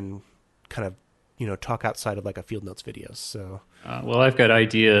 Bryan kind of, talk outside of a Field Notes video. So, well, I've got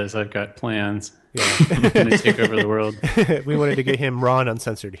ideas. I've got plans. Yeah, I'm going to take over the world. We wanted to get him raw and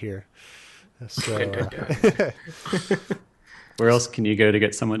uncensored here. So, where else can you go to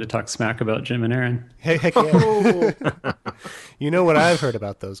get someone to talk smack about Jim and Aaron? Heck yeah. You know what I've heard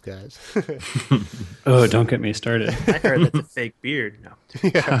about those guys. Oh, don't get me started. I heard that's a fake beard. No.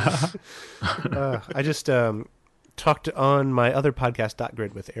 Yeah. I just talked on my other podcast,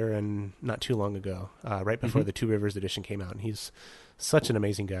 .grid, with Aaron not too long ago, right before the Two Rivers edition came out, and he's such an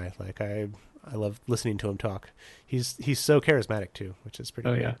amazing guy. I love listening to him talk. He's so charismatic too, which is pretty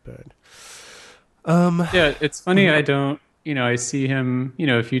great. Yeah. But yeah, it's funny. I don't. I see him,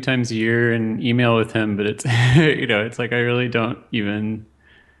 a few times a year and email with him, but it's, it's like I really don't even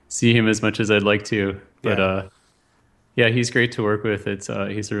see him as much as I'd like to. But yeah, he's great to work with. It's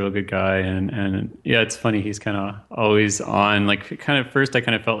he's a real good guy, and yeah, it's funny. He's kind of always on. First, I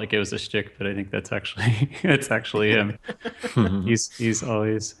kind of felt like it was a shtick, but I think that's actually him. He's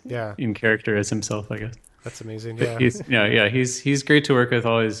always in character as himself, I guess. That's amazing. Yeah, he's great to work with.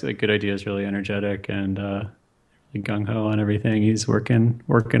 Always good ideas, really energetic and. Gung ho on everything. He's working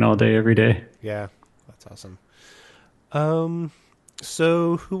all day, every day. Yeah, that's awesome.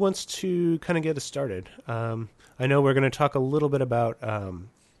 So who wants to kind of get us started? I know we're going to talk a little bit about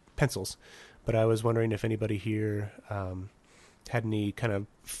pencils, but I was wondering if anybody here had any kind of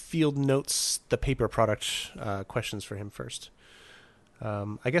Field Notes, the paper product questions for him first.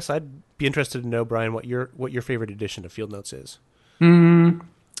 I guess I'd be interested to know, Bryan, what your favorite edition of Field Notes is.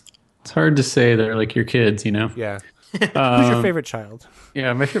 It's hard to say. They're like your kids, Yeah. Who's your favorite child?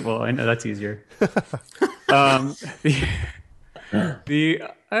 Yeah, well, I know that's easier.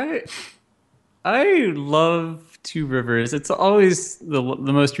 I love Two Rivers. It's always the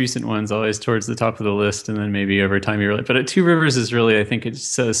most recent one's always towards the top of the list, and then maybe over time you're like. But Two Rivers is really, I think it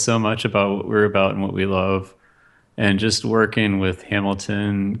says so much about what we're about and what we love. And just working with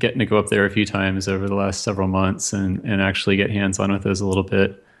Hamilton, getting to go up there a few times over the last several months and actually get hands-on with those a little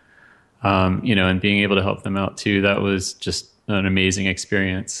bit. And being able to help them out too, that was just an amazing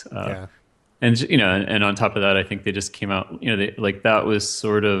experience. And on top of that, I think they just came out, that was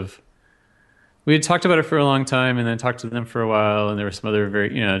sort of we had talked about it for a long time and then talked to them for a while, and there were some other very,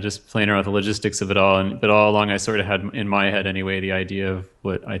 just playing around with the logistics of it all. But all along I sort of had in my head anyway the idea of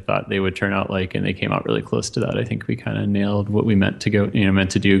what I thought they would turn out like, and they came out really close to that. I think we kind of nailed what we meant to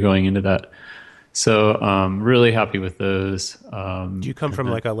do going into that. So really happy with those. Do you come from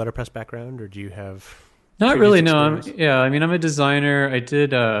like a letterpress background, or do you have Not previous really, no. experience? I mean, I'm a designer. I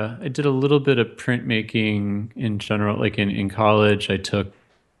did a little bit of printmaking in general. Like in college, I took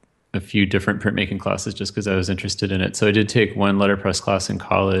a few different printmaking classes just because I was interested in it. So I did take one letterpress class in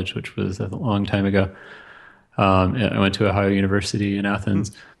college, which was a long time ago. I went to Ohio University in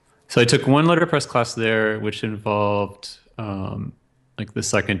Athens. So I took one letterpress class there, which involved like the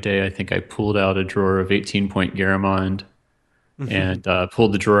second day, I think I pulled out a drawer of 18-point Garamond and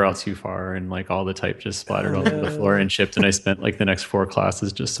pulled the drawer out too far, and like all the type just splattered all over the floor and chipped. And I spent like the next 4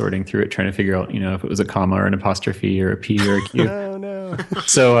 classes just sorting through it, trying to figure out, if it was a comma or an apostrophe or a P or a Q. Oh no.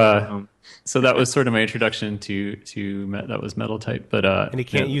 So that was sort of my introduction that was metal type. But And he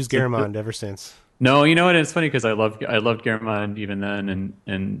can't use Garamond ever since. no, you know what? It's funny because I loved Garamond even then,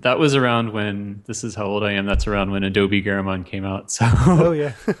 and that was around when, this is how old I am. That's around when Adobe Garamond came out. So Oh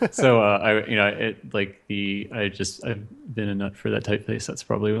yeah. so I've been a nut for that typeface. That's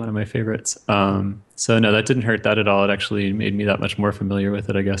probably one of my favorites. So no, that didn't hurt that at all. It actually made me that much more familiar with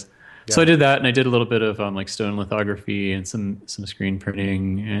it, I guess. Yeah. So I did that, and I did a little bit of like stone lithography and some screen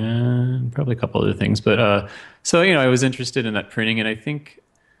printing and probably a couple other things. But so I was interested in that printing, and I think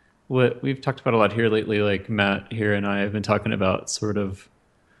what we've talked about a lot here lately, like Matt here and I have been talking about sort of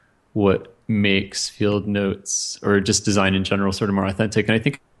what makes field notes or just design in general sort of more authentic. And I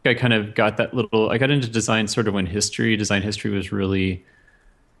think I kind of got I got into design sort of when design history was really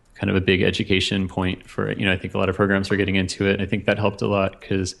kind of a big education point for it. I think a lot of programs were getting into it. And I think that helped a lot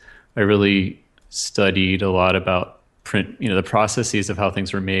because I really studied a lot about print, the processes of how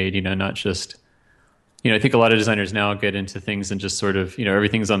things were made, not just, I think a lot of designers now get into things and just sort of,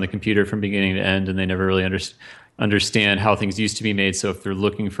 everything's on the computer from beginning to end, and they never really understand how things used to be made. So if they're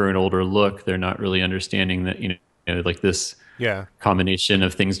looking for an older look, they're not really understanding that, like this combination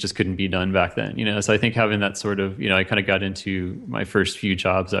of things just couldn't be done back then. So I think having that sort of, I kind of got into my first few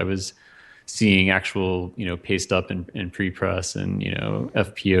jobs, I was seeing actual, paste up and pre-press and,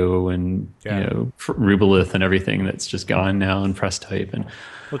 FPO and, rubelith and everything that's just gone now, and press type. And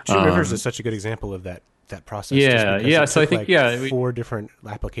Well, Two Rivers is such a good example of that process. Yeah, just because yeah. it So I took, think 4 different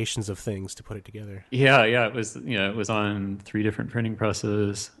applications of things to put it together. Yeah, it was it was on 3 different printing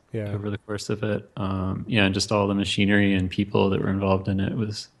presses over the course of it. And just all the machinery and people that were involved in it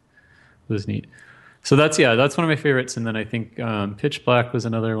was neat. So that's one of my favorites. And then I think Pitch Black was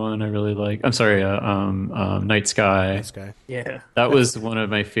another one I really like. I'm sorry, Night Sky. Nice guy. Yeah. That was one of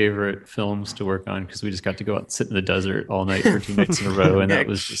my favorite films to work on because we just got to go out and sit in the desert all night for 2 nights in a row, and that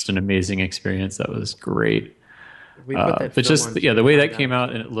was just an amazing experience. That was great. We put that But film just on the way that down. came out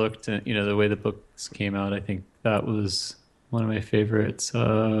and it looked, and the way the books came out, I think that was one of my favorites.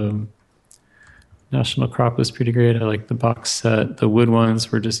 National Crop was pretty great. I like the box set. The wood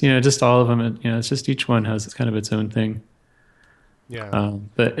ones were just just all of them. It's just each one has its kind of its own thing. Yeah.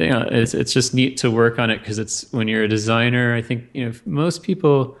 But it's just neat to work on it because it's when you're a designer. I think most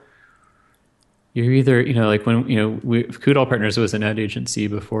people. You're either, like when, Kudal Partners was an ad agency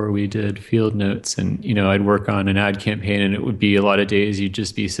before we did field notes, and, I'd work on an ad campaign, and it would be a lot of days you'd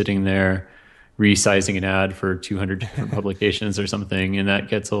just be sitting there resizing an ad for 200 different publications or something, and that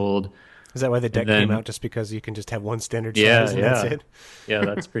gets old. Is that why the deck came out, just because you can just have one standard size and that's it? Yeah,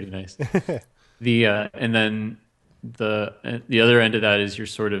 that's pretty nice. And then the other end of that is you're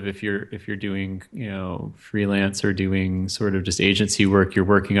sort of, if you're doing freelance or doing sort of just agency work, you're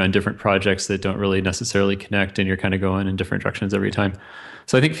working on different projects that don't really necessarily connect, and you're kind of going in different directions every time.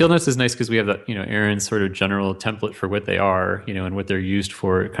 So I think field notes is nice because we have that Aaron's sort of general template for what they are, and what they're used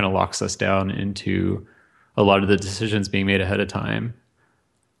for. It kind of locks us down into a lot of the decisions being made ahead of time.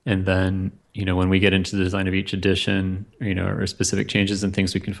 And then, when we get into the design of each edition, or specific changes and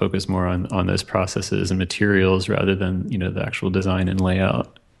things, we can focus more on those processes and materials rather than, the actual design and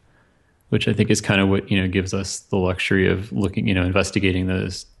layout, which I think is kind of what, gives us the luxury of looking, investigating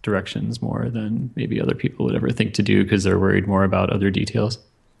those directions more than maybe other people would ever think to do because they're worried more about other details.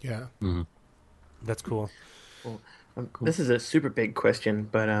 Yeah. Mm-hmm. That's cool. Cool. This is a super big question,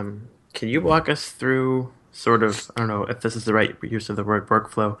 but can you walk us through sort of, I don't know if this is the right use of the word,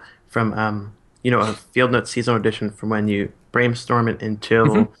 workflow from a field note seasonal edition from when you brainstorm it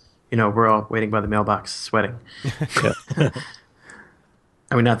until we're all waiting by the mailbox sweating.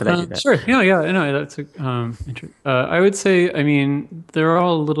 I mean, not that I do that. Sure. Yeah. No, that's I would say, I mean, they're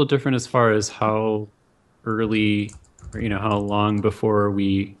all a little different as far as how early how long before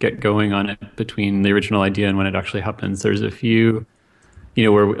we get going on it between the original idea and when it actually happens. There's a few,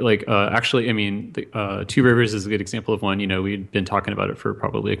 where like actually, I mean, Two Rivers is a good example of one. We'd been talking about it for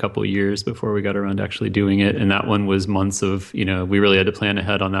probably a couple of years before we got around to actually doing it, and that one was months of, we really had to plan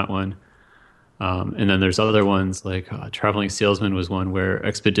ahead on that one. And then there's other ones like Traveling Salesman was one where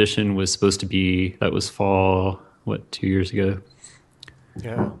Expedition was supposed to be, that was fall, 2 years ago.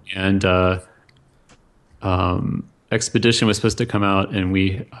 Yeah. And Expedition was supposed to come out, and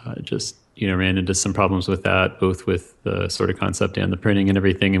we just ran into some problems with that, both with the sort of concept and the printing and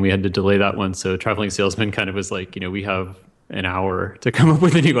everything, and we had to delay that one. So Traveling Salesman kind of was like, we have an hour to come up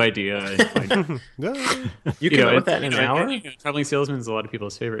with a new idea. And You came up with that in an hour? Traveling Salesman is a lot of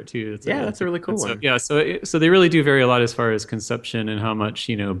people's favorite too. That's a really cool one. Yeah, so they really do vary a lot as far as conception and how much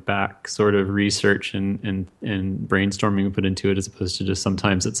back sort of research and brainstorming we put into it, as opposed to just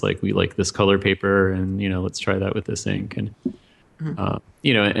sometimes it's like we like this color paper and let's try that with this ink, and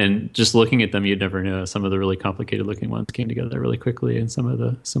and just looking at them, you'd never know. Some of the really complicated looking ones came together really quickly, and some of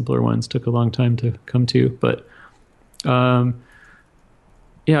the simpler ones took a long time to come to. But I'd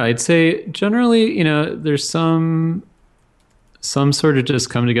say generally, there's some sort of just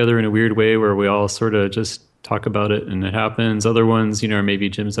come together in a weird way where we all sort of just talk about it and it happens. Other ones, are maybe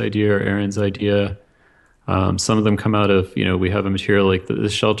Jim's idea or Aaron's idea. Some of them come out of, we have a material like the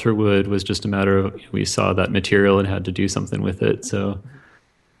shelter wood was just a matter of, we saw that material and had to do something with it. So,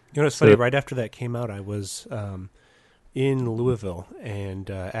 it's funny. Right after that came out, I was in Louisville and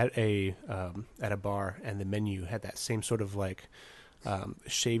at a bar, and the menu had that same sort of like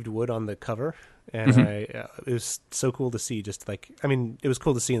shaved wood on the cover, and it was so cool to see. Just like, I mean, it was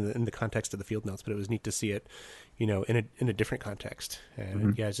cool to see in the context of the field notes, but it was neat to see it, in a different context.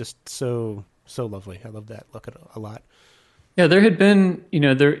 And it's just so lovely. I love that look a lot. Yeah, there had been,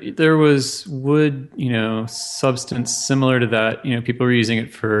 there was wood, substance similar to that. People were using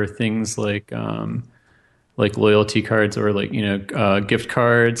it for things like loyalty cards or gift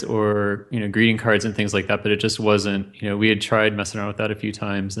cards or, greeting cards and things like that. But it just wasn't, we had tried messing around with that a few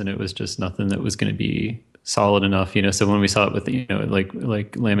times, and it was just nothing that was going to be solid enough, So when we saw it with,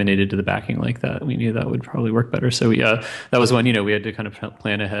 like laminated to the backing like that, we knew that would probably work better. So that was when, we had to kind of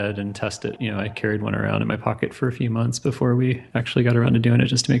plan ahead and test it. I carried one around in my pocket for a few months before we actually got around to doing it,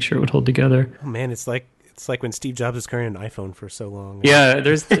 just to make sure it would hold together. Oh man, it's like when Steve Jobs was carrying an iPhone for so long. Yeah,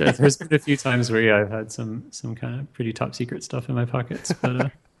 there's been a few times where I've had some kind of pretty top secret stuff in my pockets,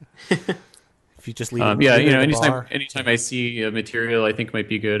 but if you just leave it, anytime I see a material I think might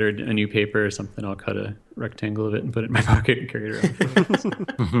be good or a new paper or something, I'll cut a rectangle of it and put it in my pocket and carry it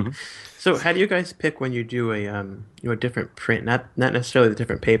around. So how do you guys pick when you do a different print? Not necessarily the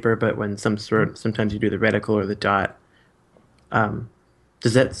different paper, but when sometimes you do the reticle or the dot.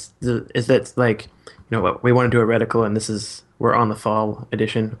 Is that like, we want to do a reticle and we're on the fall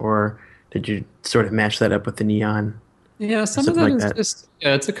edition, or did you sort of match that up with the neon? Yeah, some of that like is that? just,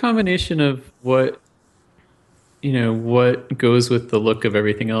 it's a combination of what goes with the look of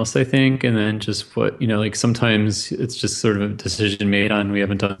everything else, I think, and then just what, like sometimes it's just sort of a decision made on, we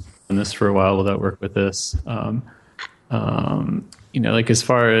haven't done this for a while, will that work with this? Like as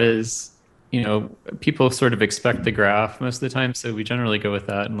far as, people sort of expect the graph most of the time, so we generally go with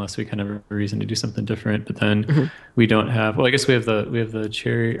that unless we kind of have a reason to do something different. But then we don't have. Well, I guess we have the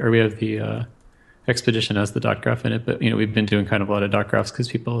cherry, or we have the Expedition as the dot graph in it. But we've been doing kind of a lot of dot graphs because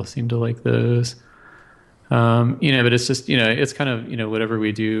people seem to like those. But it's just it's kind of whatever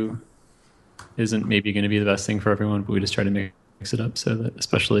we do isn't maybe going to be the best thing for everyone, but we just try to mix it up so that,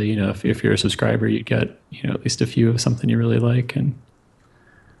 especially if you're a subscriber, you get at least a few of something you really like. And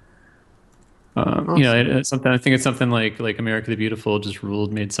Awesome. It's something, I think it's something like America the Beautiful just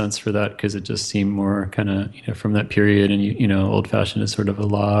made sense for that, because it just seemed more kind of from that period, and old fashioned as sort of a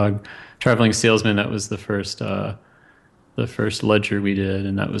log. Traveling Salesman, that was the first ledger we did,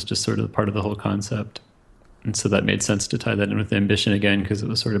 and that was just sort of part of the whole concept, and so that made sense to tie that in with Ambition again, because it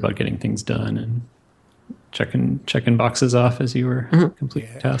was sort of about getting things done and checking boxes off as you were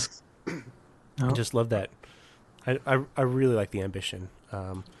completing tasks. I just love that. I really like the Ambition.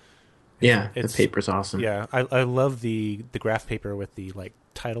 The paper's awesome. Yeah, I love the graph paper with the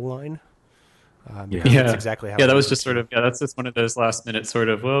title line. That's exactly how. Yeah, that was just sort of that's just one of those last minute sort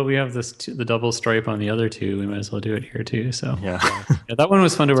of, well, we have the double stripe on the other two, we might as well do it here too. So that one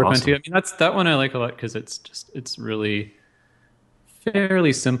was fun to work on too. I mean, that one I like a lot because it's really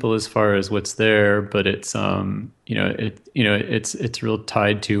fairly simple as far as what's there, but it's it's real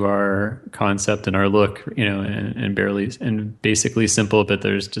tied to our concept and our look, and basically simple, but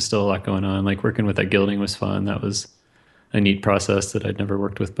there's just still a lot going on. Like working with that gilding was fun. That was a neat process that I'd never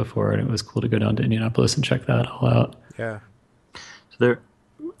worked with before, and it was cool to go down to Indianapolis and check that all out. Yeah. So there,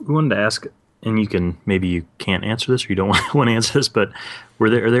 we wanted to ask, and maybe you can't answer this or you don't want to answer this, but are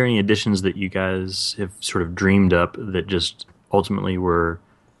there any additions that you guys have sort of dreamed up that just ultimately were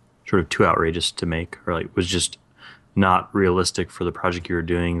sort of too outrageous to make, or like was just not realistic for the project you were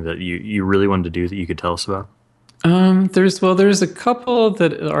doing that you really wanted to do that you could tell us about? There's a couple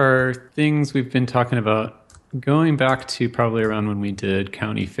that are things we've been talking about going back to probably around when we did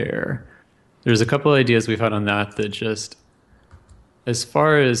county fair. There's a couple ideas we've had on that just as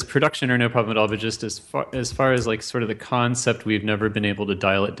far as production are no problem at all, but just as far as like sort of the concept, we've never been able to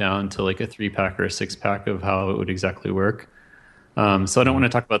dial it down to like a 3-pack or a 6-pack of how it would exactly work. So I don't want to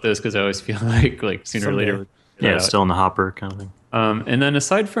talk about those because I always feel like sooner or later. Yeah, it's still in the hopper kind of thing. And then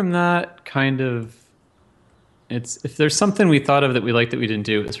aside from that, kind of, if there's something we thought of that we liked that we didn't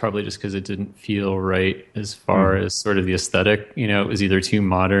do, it's probably just because it didn't feel right as far as sort of the aesthetic. It was either too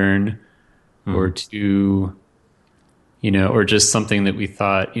modern or too, or just something that we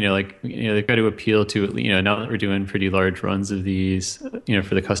thought, they've got to appeal to, now that we're doing pretty large runs of these,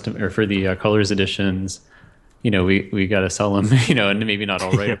 for the custom or for the colors editions, we got to sell them, and maybe not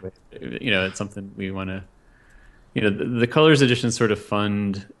all right away. It's something we want to, the colors editions sort of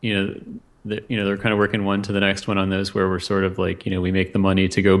fund, they're kind of working one to the next one on those where we're sort of like, we make the money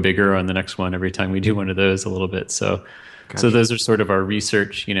to go bigger on the next one every time we do one of those a little bit. So, Gotcha. So those are sort of our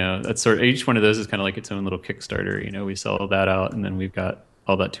research, that's sort of, each one of those is kind of like its own little Kickstarter, we sell that out and then we've got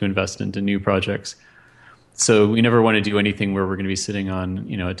all that to invest into new projects. So we never want to do anything where we're going to be sitting on,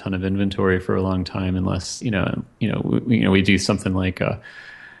 a ton of inventory for a long time unless, we do something like,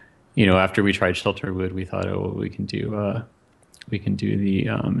 after we tried Shelterwood, we thought, we can do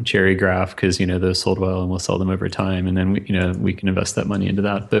the cherry graph because those sold well and we'll sell them over time, and then we can invest that money into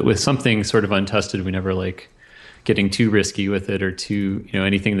that. But with something sort of untested, we never like getting too risky with it or too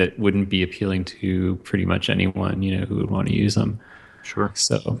anything that wouldn't be appealing to pretty much anyone who would want to use them. Sure.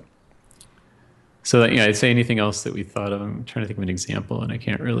 So that, I'd say anything else that we thought of. I'm trying to think of an example, and I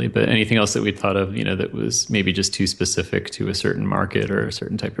can't really. But anything else that we thought of, that was maybe just too specific to a certain market or a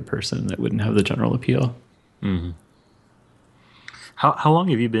certain type of person that wouldn't have the general appeal. Mm-hmm. How long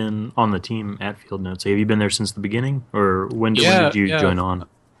have you been on the team at Field Notes? Have you been there since the beginning, or when did you join on?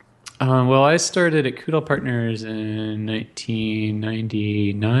 Well, I started at Kudal Partners in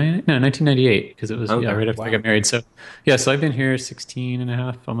 1998, because it was right after I got married. So, so I've been here 16 and a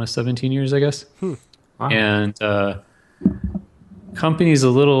half, almost 17 years, I guess. Wow. And company's a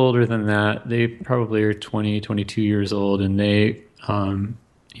little older than that. They probably are 20, 22 years old, and they,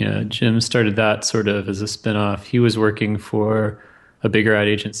 Jim started that sort of as a spinoff. He was working for a bigger ad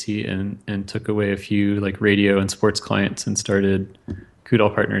agency and took away a few like radio and sports clients and started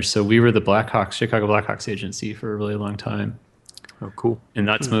Kudal Partners. So we were the Chicago Blackhawks agency for a really long time. Oh, cool. And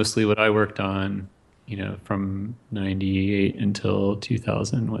that's mostly what I worked on, from 98 until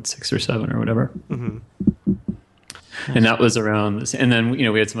 2006 or 7 or whatever. Mm-hmm. And that was around this. And then,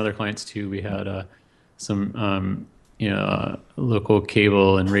 we had some other clients too. We had some, local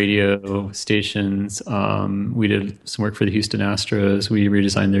cable and radio stations. We did some work for the Houston Astros. We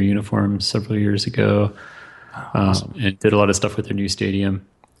redesigned their uniforms several years ago. Awesome. And did a lot of stuff with their new stadium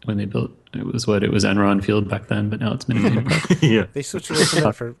when they built. It was Enron Field back then, but now it's Minute Maid Park. Yeah, they switched away from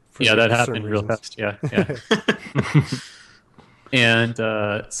that for that happened real fast. Yeah. And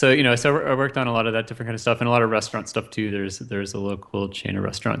so I worked on a lot of that different kind of stuff and a lot of restaurant stuff too. There's a local chain of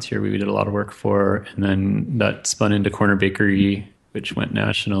restaurants here we did a lot of work for, and then that spun into Corner Bakery, which went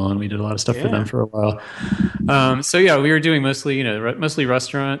national, and we did a lot of stuff for them for a while. We were doing mostly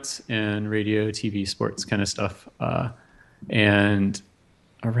restaurants and radio, TV, sports kind of stuff. And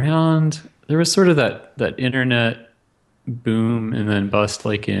around there was sort of that internet boom and then bust,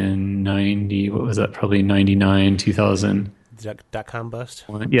 like in 90. What was that? Probably 99, 2000. .com bust.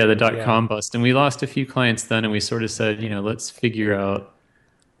 Yeah, the .com bust, and we lost a few clients then, and we sort of said, let's figure out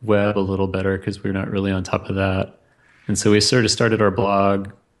web a little better because we're not really on top of that. And so we sort of started our blog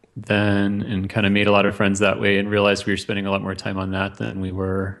then and kind of made a lot of friends that way and realized we were spending a lot more time on that than we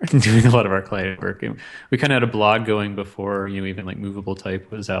were doing a lot of our client work. And we kind of had a blog going before, even like Movable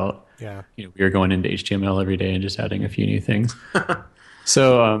Type was out. Yeah. We were going into HTML every day and just adding a few new things.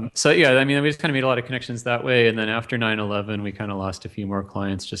 So we just kind of made a lot of connections that way. And then after 9/11, we kind of lost a few more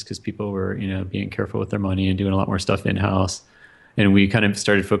clients just because people were, being careful with their money and doing a lot more stuff in-house. And we kind of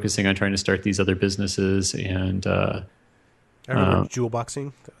started focusing on trying to start these other businesses. And I remember jewel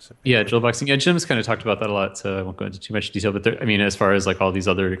boxing. Jewel boxing. Yeah, Jim's kind of talked about that a lot, so I won't go into too much detail. But as far as like all these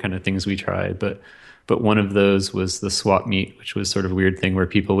other kind of things we tried, but but one of those was the swap meet, which was sort of a weird thing where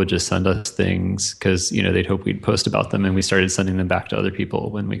people would just send us things because, you know, they'd hope we'd post about them, and we started sending them back to other people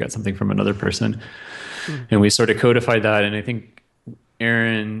when we got something from another person. And we sort of codified that. And I think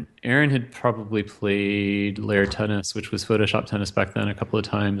Aaron had probably played Lair Tennis, which was Photoshop tennis back then, a couple of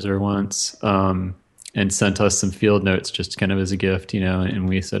times or once, and sent us some field notes just kind of as a gift, you know. And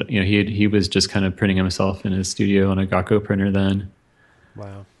we said, you know, he was just kind of printing himself in his studio on a Gakko printer then.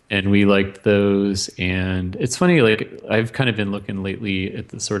 Wow. And we liked those. And it's funny, like I've kind of been looking lately at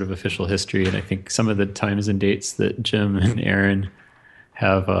the sort of official history, and I think some of the times and dates that Jim and Aaron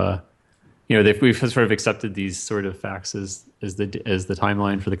have, you know, we've sort of accepted these sort of facts as the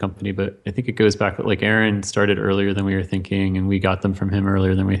timeline for the company. But I think it goes back, like Aaron started earlier than we were thinking, and we got them from him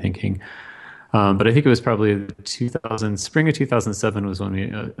earlier than we were thinking. But I think it was probably spring of 2007 was when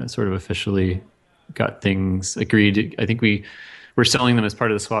we sort of officially got things agreed. I think we were selling them as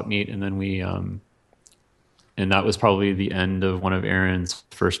part of the swap meet, and then and that was probably the end of one of Aaron's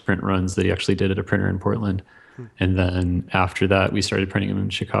first print runs that he actually did at a printer in Portland. And then after that, we started printing them in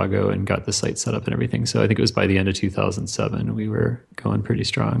Chicago and got the site set up and everything. So I think it was by the end of 2007, we were going pretty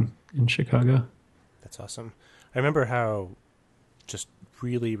strong in Chicago. That's awesome. I remember how just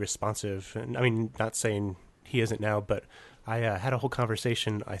really responsive, and I mean, not saying he isn't now, but I had a whole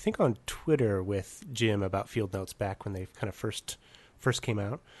conversation, I think on Twitter, with Jim about field notes back when they kind of first came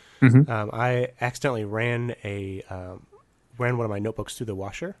out. Mm-hmm. I accidentally ran one of my notebooks through the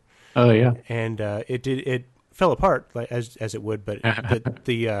washer. Oh yeah. And it fell apart, like as it would, but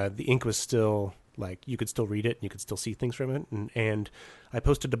the ink was still, like, you could still read it and you could still see things from it. And I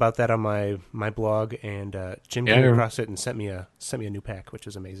posted about that on my blog, and Jim came across it and sent me a new pack, which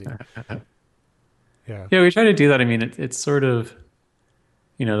is amazing. Yeah, we try to do that. I mean, it's sort of,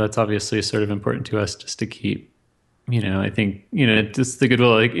 you know, that's obviously sort of important to us, just to keep, you know, I think, you know, just the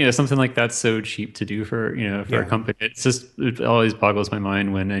goodwill, like, you know, something like that's so cheap to do for, you know, for a company. It's just, it always boggles my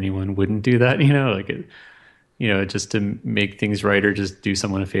mind when anyone wouldn't do that, you know, like, you know, just to make things right or just do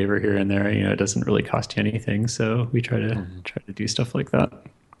someone a favor here and there, you know, it doesn't really cost you anything. So we try to do stuff like that.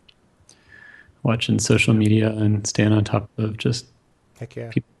 Watching social media and staying on top of just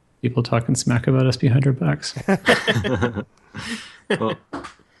people talking smack about us behind our backs. Well,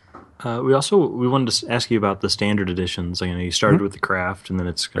 we wanted to ask you about the standard editions. You know, you started with the Kraft, and then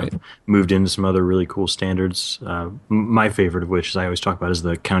it's kind of moved into some other really cool standards. My favorite of which, as I always talk about, is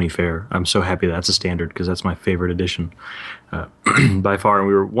the County Fair. I'm so happy that's a standard because that's my favorite edition by far. And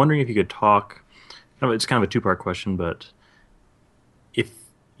we were wondering if you could talk. It's kind of a two-part question, but if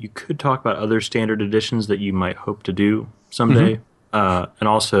you could talk about other standard editions that you might hope to do someday, and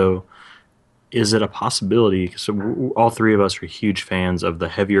also, is it a possibility? So all three of us are huge fans of the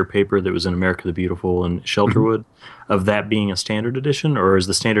heavier paper that was in America the Beautiful and Shelterwood, of that being a standard edition, or is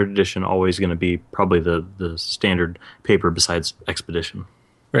the standard edition always going to be probably the standard paper besides Expedition?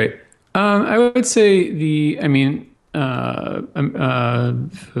 Right. I would say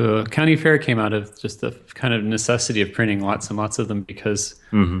County Fair came out of just the kind of necessity of printing lots and lots of them, because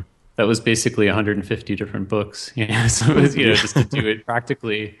that was basically 150 different books. You know? So it was, you know, just to do it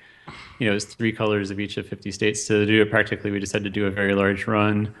practically, you know, it was 3 colors of each of 50 states. To do it practically, we just had to do a very large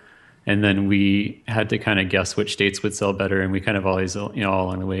run. And then we had to kind of guess which states would sell better. And we kind of always, you know, all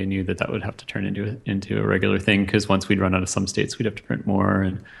along the way knew that would have to turn into a regular thing, because once we'd run out of some states, we'd have to print more.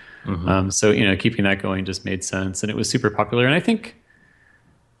 And so, you know, keeping that going just made sense. And it was super popular. And I think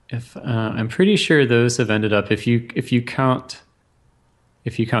I'm pretty sure those have ended up, if you count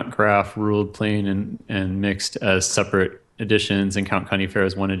Graph, ruled, plain, and mixed as separate editions, and count County Fair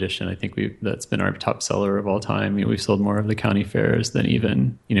as one edition, I think that's been our top seller of all time. You know, we've sold more of the County Fairs than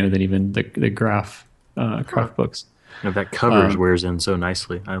even the Graph Kraft books. You know, that cover wears in so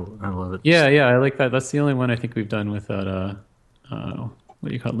nicely. I love it. Yeah, I like that. That's the only one I think we've done with that. What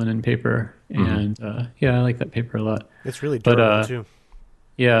do you call it, linen paper? And I like that paper a lot. It's really durable too.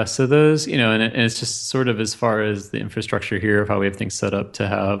 Yeah, so those, you know, and it's just sort of as far as the infrastructure here of how we have things set up to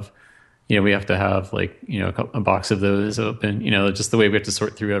have, you know, we have to have, like, you know, a box of those open, you know, just the way we have to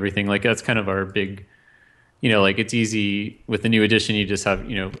sort through everything. Like, that's kind of our big, you know, like, it's easy with the new edition. You just have,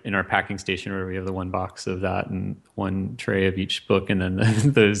 you know, in our packing station where we have the one box of that and one tray of each book, and then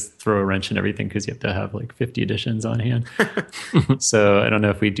those throw a wrench and everything, because you have to have like 50 editions on hand. So I don't know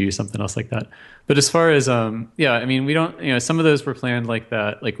if we do something else like that. But as far as, I mean, we don't, you know, some of those were planned like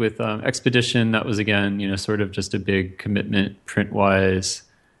that. Like with Expedition, that was, again, you know, sort of just a big commitment print-wise.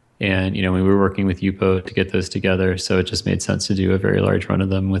 And, you know, we were working with Yupo to get those together. So it just made sense to do a very large run of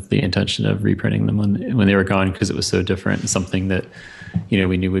them with the intention of reprinting them when they were gone, because it was so different and something that, you know,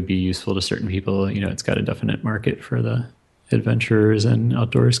 we knew would be useful to certain people. You know, it's got a definite market for the adventurers and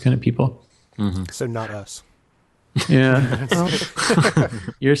outdoors kind of people. So not us. Yeah. Well,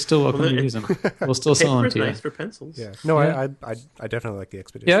 you're still welcome to use them. We'll still sell them Paper is to you. nice for pencils. Yeah. No, Yeah. I definitely like the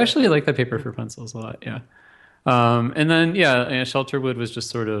Expedition. Yeah, I actually like that paper for pencils a lot. Yeah. And then, Shelterwood was just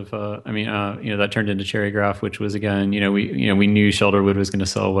sort of, that turned into Cherry Graph, which was again, we knew Shelterwood was going to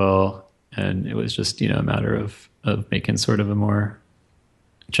sell well, and it was just, a matter of making sort of a more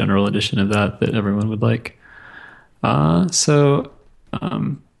general edition of that everyone would like. So I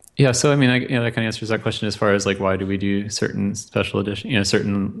mean, that kind of answers that question as far as like why do we do certain special edition,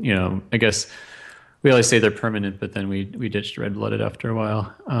 I guess we always say they're permanent, but then we ditched Red Blooded after a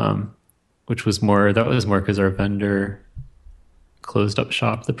while, which was more because our vendor closed up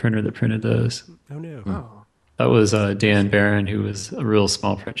shop, the printer that printed those. Oh no. Oh. That was Dan Barron, who was a real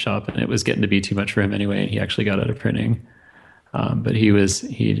small print shop, and it was getting to be too much for him anyway, and he actually got out of printing. But he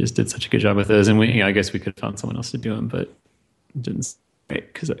just did such a good job with those, and I guess we could have found someone else to do them, but didn't,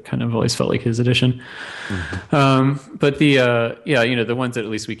 because that kind of always felt like his edition. But the ones that at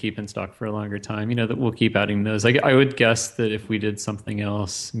least we keep in stock for a longer time, that we'll keep adding those. I would guess that if we did something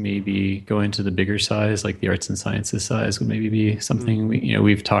else, maybe go into the bigger size, like the arts and sciences size, would maybe be something.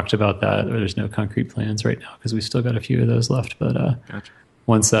 We've talked about that. Or there's no concrete plans right now because we've still got a few of those left, but. Gotcha.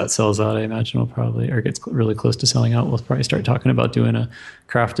 Once that sells out, I imagine we'll probably, or gets really close to selling out, we'll probably start talking about doing a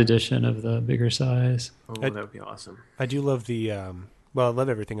Kraft edition of the bigger size. Oh, that would be awesome. I do love the, I love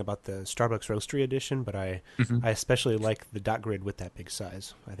everything about the Starbucks Roastery edition, but I especially like the dot grid with that big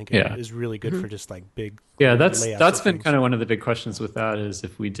size. I think it is really good for just like big. Yeah, that's been kind of one of the big questions with that is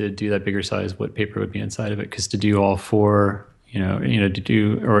if we did do that bigger size, what paper would be inside of it? Because to do all four, to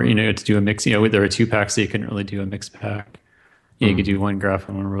do a mix, there are 2-packs, so you couldn't really do a mixed pack. You could do one graph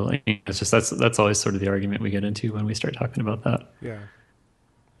and one rule. It's just that's always sort of the argument we get into when we start talking about that. Yeah.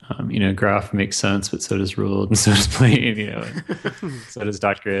 Graph makes sense, but so does ruled, and so does plain. And so does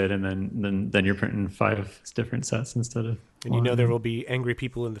dot grid, and then you're printing 5 different sets instead of. And one. there will be angry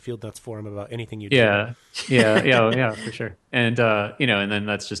people in the Field Nuts forum about anything you do. Yeah, for sure. And and then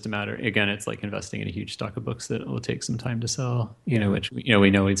that's just a matter. Again, it's like investing in a huge stock of books that will take some time to sell. Which we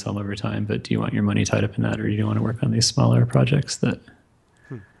know we'd sell over time. But do you want your money tied up in that, or do you want to work on these smaller projects that?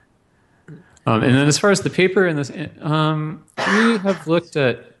 And then as far as the paper and this, we have looked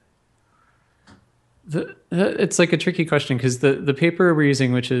at. It's like a tricky question because the paper we're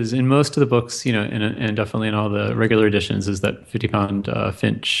using, which is in most of the books, and definitely in all the regular editions, is that 50-pound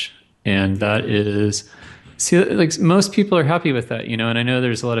Finch, and that is like most people are happy with that, and I know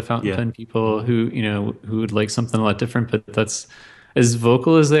there's a lot of fountain pen people who would like something a lot different, but that's as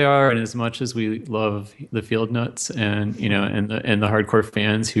vocal as they are, and as much as we love the Field Nuts and and the hardcore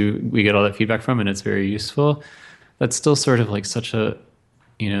fans who we get all that feedback from, and it's very useful. That's still sort of like such a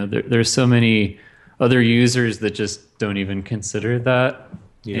there's so many other users that just don't even consider that.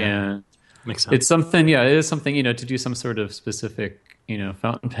 Yeah. And makes sense. It's something, it is something, to do some sort of specific,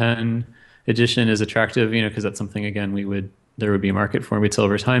 fountain pen edition is attractive, because that's something, again, there would be a market for and we'd sell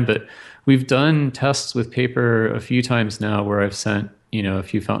over time. But we've done tests with paper a few times now where I've sent, a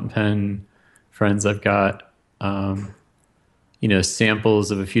few fountain pen friends I've got, samples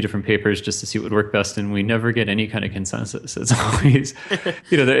of a few different papers just to see what would work best, and we never get any kind of consensus. It's always,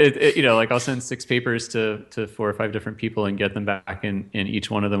 like I'll send 6 papers to 4 or 5 different people and get them back, and each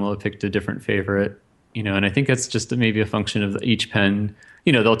one of them will have picked a different favorite, and I think that's just maybe a function of each pen.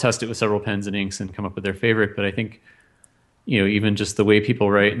 They'll test it with several pens and inks and come up with their favorite, but I think, even just the way people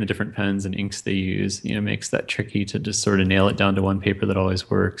write and the different pens and inks they use, makes that tricky to just sort of nail it down to one paper that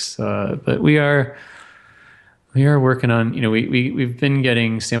always works. But we are working on, we've been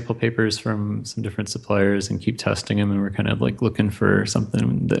getting sample papers from some different suppliers and keep testing them, and we're kind of like looking for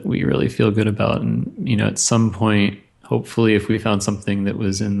something that we really feel good about. And, at some point, hopefully if we found something that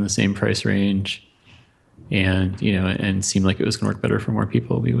was in the same price range and, and seemed like it was going to work better for more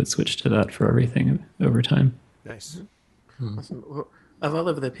people, we would switch to that for everything over time. Nice. Awesome. Well, of all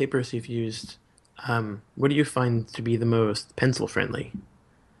of the papers you've used, what do you find to be the most pencil friendly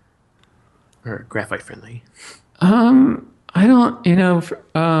or graphite friendly? I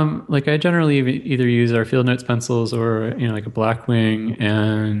don't, like I generally either use our Field Notes pencils or, like a Blackwing,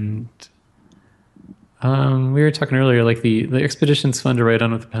 and we were talking earlier, like the Expedition's fun to write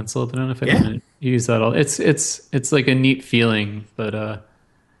on with a pencil, but I don't know if I can use that all. It's like a neat feeling, but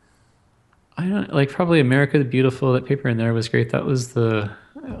I don't like probably America the Beautiful. That paper in there was great. That was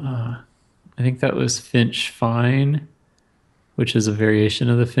I think that was Finch Fine, which is a variation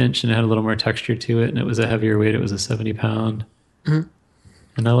of the Finch, and it had a little more texture to it, and it was a heavier weight. It was a 70-pound. Mm-hmm.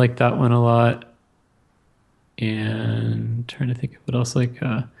 And I like that one a lot. And I'm trying to think of what else. I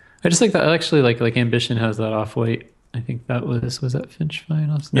just like that. I actually like Ambition has that off-white I think that was that Finch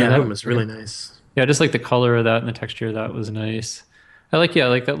Finals? No, Yeah, that that one was really nice. yeah, just like the color of that and the texture of that was nice. I like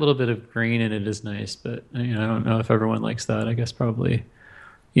that little bit of green in it is nice, but I don't know if everyone likes that. I guess probably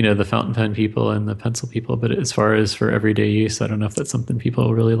the fountain pen people and the pencil people, but as far as for everyday use, I don't know if that's something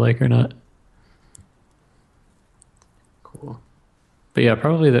people really like or not. Cool. But yeah,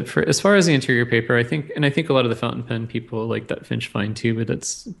 probably that for as far as the interior paper, I think a lot of the fountain pen people like that Finch Fine too, but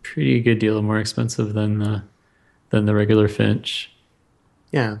that's a pretty good deal more expensive than the regular Finch.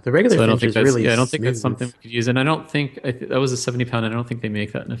 Yeah, the regular So I don't Finch think is really I don't think that's smooth. something we could use. And I don't think that was a 70 pound. I don't think they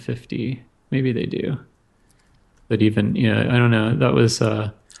make that in a 50. Maybe they do. But even, I don't know. That was,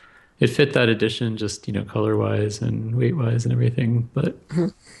 it fit that edition just, color wise and weight wise and everything. But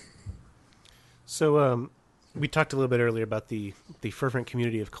So we talked a little bit earlier about the fervent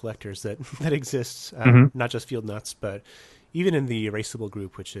community of collectors that that exists, Mhm. not just Field Nuts, but even in the Erasable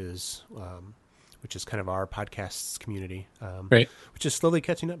group, which is kind of our podcast's community, right. which is slowly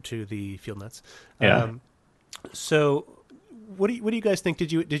catching up to the Field Nuts. Yeah. So, what do you guys think?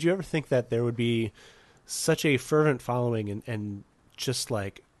 Did you ever think that there would be such a fervent following and just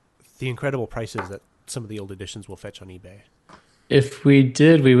like the incredible prices that some of the old editions will fetch on eBay? If we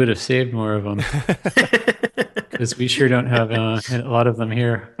did, we would have saved more of them because we sure don't have a lot of them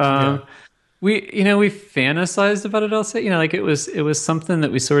here. Yeah. We fantasized about it. I'll say, like it was something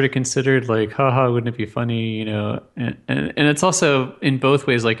that we sort of considered, like, haha, wouldn't it be funny, and it's also in both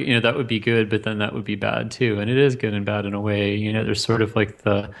ways, like, that would be good, but then that would be bad too, and it is good and bad in a way. There's sort of like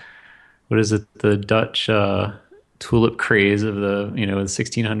what is it, the Dutch tulip craze of the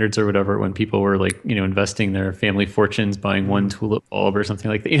 1600s or whatever, when people were like investing their family fortunes buying one tulip bulb or something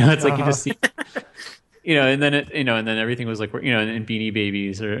like that. It's like you just see. And then and then everything was like, and Beanie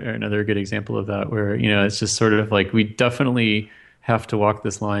Babies are another good example of that, where, it's just sort of like, we definitely have to walk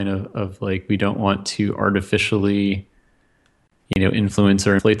this line of like, we don't want to artificially, influence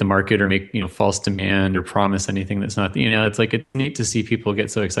or inflate the market or make, false demand or promise anything that's not, it's like, it's neat to see people get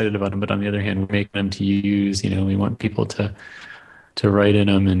so excited about them. But on the other hand, we're making them to use, we want people to write in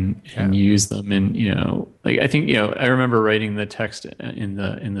them and use them. And, like, I think, I remember writing the text in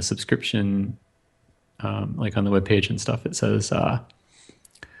the subscription, like on the webpage and stuff, it says,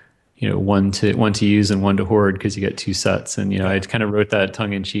 one to use and one to hoard, because you get two sets. And, I kind of wrote that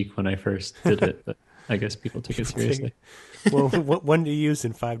tongue in cheek when I first did it, but I guess people took it seriously. Well, one to use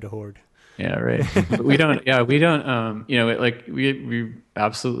and five to hoard. Yeah, right. But we don't, like we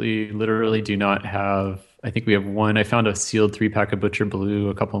absolutely literally do not have, I think we have one. I found a sealed 3-pack of Butcher Blue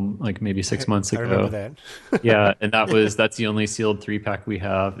a couple, like maybe 6 months ago. I remember that. Yeah, and that's the only sealed 3-pack we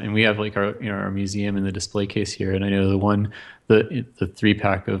have, and we have like our our museum in the display case here. And I know the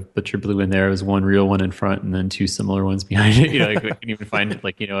 3-pack of Butcher Blue in there was one real one in front, and then two similar ones behind it. I couldn't even find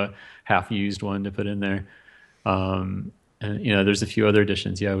like a half used one to put in there. And there's a few other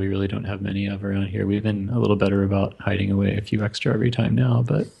editions. Yeah, we really don't have many of around here. We've been a little better about hiding away a few extra every time now,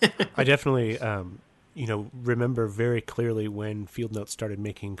 but I definitely remember very clearly when Field Notes started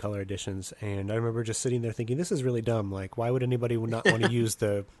making color editions, and I remember just sitting there thinking, this is really dumb. Like, why would anybody not want to use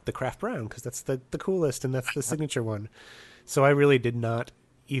the Kraft Brown? Because that's the coolest, and that's the signature one. So I really did not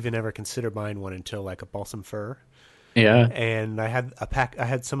even ever consider buying one until like a balsam fir. yeah. And I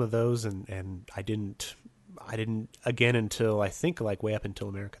had some of those, and I didn't again until I think like way up until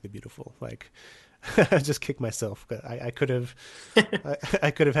America the Beautiful. Like, I just kicked myself. I could have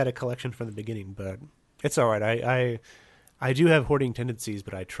I could have had a collection from the beginning, but it's all right. I do have hoarding tendencies,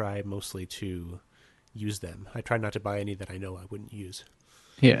 but I try mostly to use them. I try not to buy any that I know I wouldn't use.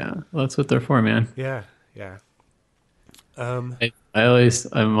 Yeah, well, that's what they're for, man. Yeah. I'm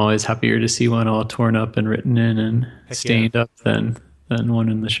always happier to see one all torn up and written in and stained up than one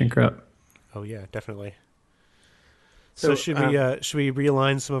in the shrink wrap. Oh yeah, definitely. So, So should we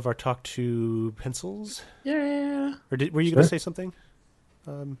realign some of our talk to pencils? Yeah. Or were you going to say something?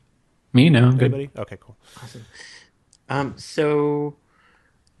 Me, no, I'm good. Anybody? Okay, cool. So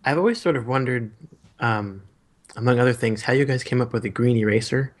I've always sort of wondered, among other things, how you guys came up with a green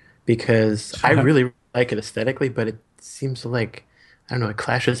eraser, because I really like it aesthetically, but it seems like, I don't know, it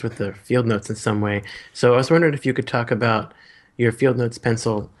clashes with the Field Notes in some way. So I was wondering if you could talk about your Field Notes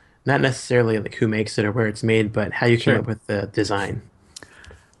pencil, not necessarily like who makes it or where it's made, but how you came up with the design.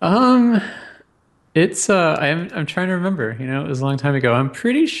 It's I'm trying to remember. It was a long time ago. I'm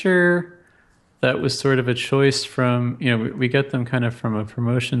pretty sure that was sort of a choice from, we get them kind of from a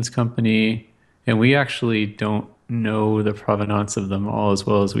promotions company, and we actually don't know the provenance of them all as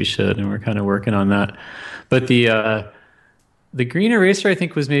well as we should, and we're kind of working on that. But The green eraser, I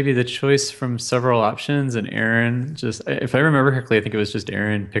think, was maybe the choice from several options, and Aaron just, if I remember correctly, I think it was just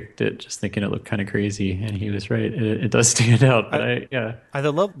Aaron picked it, just thinking it looked kind of crazy, and he was right. It does stand out, but I yeah, I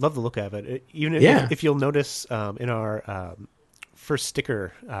love the look of it. Even Yeah. if you'll notice in our first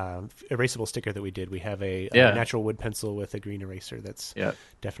sticker, erasable sticker that we did, we have a yeah, natural wood pencil with a green eraser. That's yeah,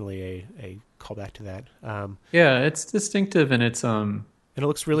 definitely a callback to that. yeah. It's distinctive, and it's And it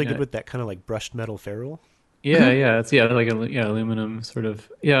looks really good yeah, with that kind of like brushed metal ferrule. yeah. It's like yeah, aluminum sort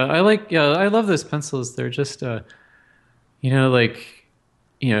of. Yeah, I love those pencils. They're just like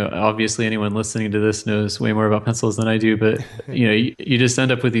obviously anyone listening to this knows way more about pencils than I do, but you just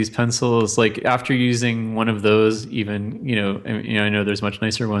end up with these pencils like after using one of those, even I know there's much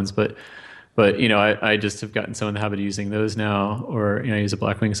nicer ones, but I just have gotten so in the habit of using those now, or I use a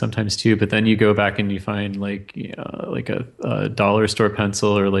Blackwing sometimes too. But then you go back and you find like like a dollar store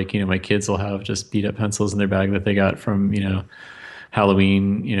pencil, or like my kids will have just beat up pencils in their bag that they got from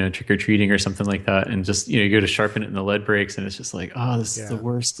Halloween, trick or treating or something like that, and just you go to sharpen it and the lead breaks, and it's just like, oh, this is the Yeah.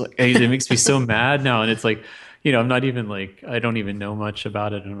 worst. Like, it makes me so mad now, and it's like, I'm not even like I don't even know much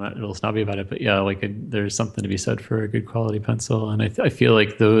about it, and I'm not real snobby about it, but yeah, like there's something to be said for a good quality pencil, and I feel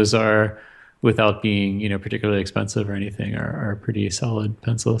like those are, without being particularly expensive or anything, are pretty solid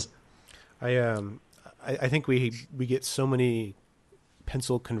pencils. I I think we get so many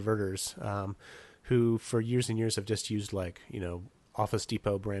pencil converters who for years and years have just used like Office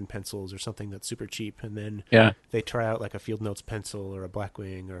Depot brand pencils or something that's super cheap, and then Yeah. they try out like a Field Notes pencil or a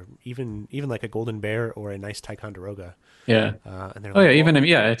Blackwing or even like a Golden Bear or a nice Ticonderoga, Yeah. and they're Oh yeah, like, well, even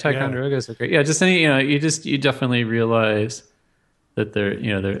yeah, Ticonderogas are great. Yeah, just any you definitely realize that they're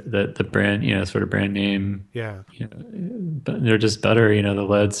they're the brand sort of brand name, yeah, but they're just better. The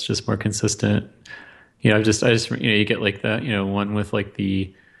lead's just more consistent. I just you get like that one with like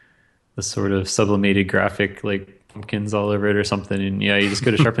the sort of sublimated graphic like pumpkins all over it or something, and you just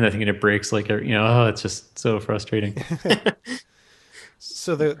go to sharpen that thing and it breaks like oh, it's just so frustrating.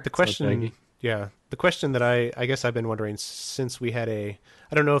 So the So question, baggy. yeah, the question that I guess I've been wondering since we had I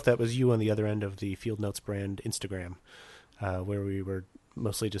don't know if that was you on the other end of the Field Notes brand Instagram, where we were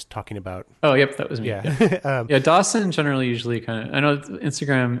mostly just talking about, Oh, yep, that was me. yeah, Yep. Yeah, Dawson generally usually kind of. I know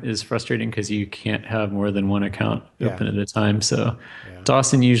Instagram is frustrating because you can't have more than one account yeah, open at a time. So yeah,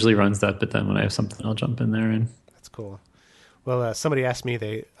 Dawson usually runs that, but then when I have something, I'll jump in there and. that's cool. Well, somebody asked me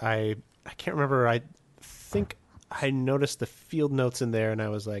I can't remember. I think I noticed the Field Notes in there, and I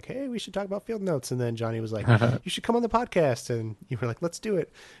was like, "Hey, we should talk about Field Notes." And then Johnny was like, "You should come on the podcast," and you were like, "Let's do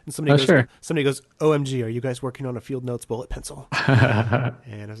it." And Oh, sure. somebody goes, "OMG, are you guys working on a Field Notes bullet pencil?"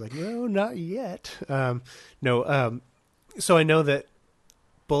 And I was like, "No, not yet." No. So I know that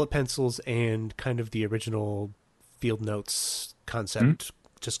bullet pencils and kind of the original Field Notes Hmm? concept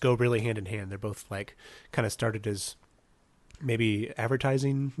just go really hand in hand. They're both like kind of started as maybe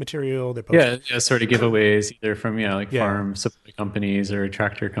advertising material. They're both, Yeah, sort of giveaways either from like yeah, farm supply companies or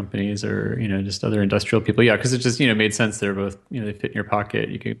tractor companies or just other industrial people. Yeah, because it just made sense. They're both they fit in your pocket.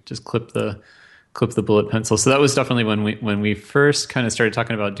 You could just clip the bullet pencil. So that was definitely when we first kind of started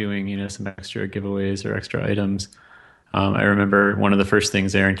talking about doing some extra giveaways or extra items. I remember one of the first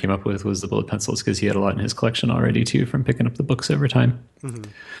things Aaron came up with was the bullet pencils because he had a lot in his collection already too from picking up the books over time. hmm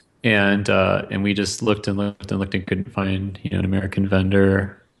And we just looked and looked and looked and couldn't find an American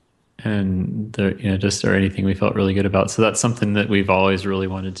vendor and there just or anything we felt really good about. So that's something that we've always really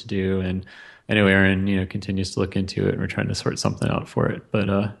wanted to do. And I know Aaron continues to look into it, and we're trying to sort something out for it.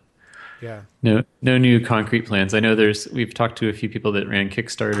 But yeah, no new concrete plans. I know we've talked to a few people that ran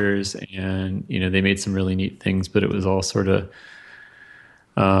Kickstarters, and they made some really neat things, but it was all sort of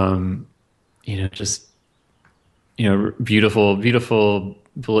just beautiful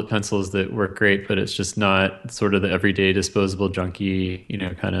bullet pencils that work great, but it's just not sort of the everyday disposable junky,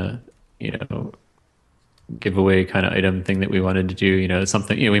 kind of, giveaway kind of item thing that we wanted to do. It's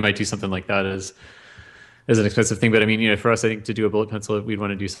something, we might do something like that as an expensive thing. But I mean, for us, I think to do a bullet pencil, we'd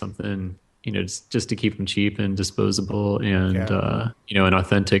want to do something, just to keep them cheap and disposable and, yeah, an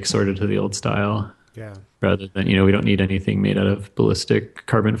authentic sort of to the old style yeah. rather than, we don't need anything made out of ballistic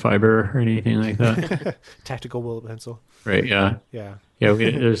carbon fiber or anything like that. Tactical bullet pencil. Right. Yeah. Yeah,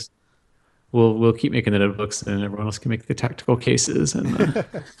 Yeah. We'll keep making the notebooks, and everyone else can make the tactical cases. And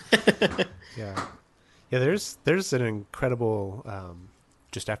yeah, yeah. There's an incredible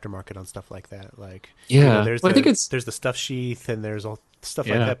just aftermarket on stuff like that. Like yeah, there's well, I think it's there's the stuff sheath and there's all stuff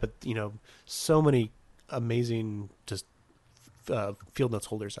like yeah, that. But so many amazing just Field Notes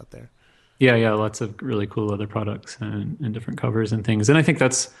holders out there. yeah. Lots of really cool other products and different covers and things. And I think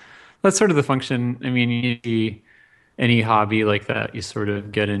that's sort of the function. I mean, any hobby like that, you sort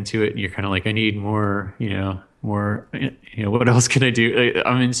of get into it, and you're kind of like, I need more, more, what else can I do?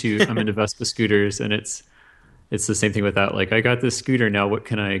 I'm into Vespa scooters, and it's the same thing with that. Like, I got this scooter now. What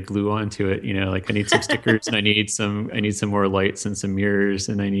can I glue onto it? Like, I need some stickers, and I need some more lights and some mirrors,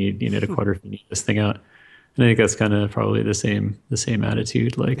 and I need to quadrifinish this thing out. And I think that's kind of probably the same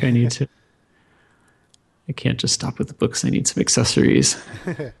attitude. Like, I can't just stop with the books. I need some accessories.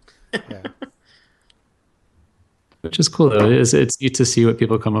 Yeah. Which is cool though. It's neat to see what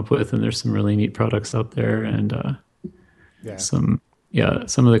people come up with, and there's some really neat products out there, and Yeah. some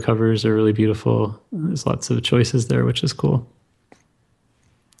of the covers are really beautiful. There's lots of choices there, which is cool.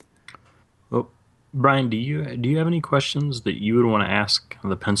 Well, Brian, do you have any questions that you would want to ask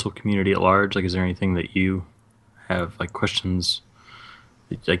the pencil community at large? Like, is there anything that you have, like, questions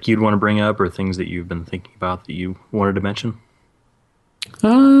that, like, you'd want to bring up, or things that you've been thinking about that you wanted to mention?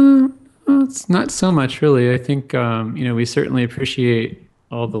 Well, it's not so much really. I think we certainly appreciate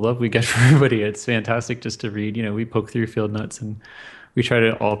all the love we get from everybody. It's fantastic just to read. We poke through Field Notes, and we try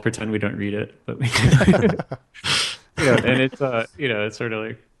to all pretend we don't read it, but we and it's sort of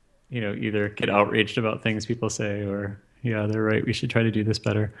like, either get outraged about things people say, or yeah, they're right, we should try to do this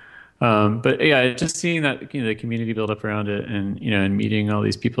better. But yeah, just seeing that the community build up around it, and and meeting all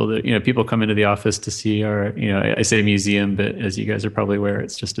these people that people come into the office to see our I say museum, but as you guys are probably aware,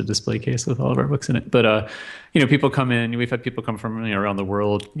 it's just a display case with all of our books in it. But people come in. We've had people come from around the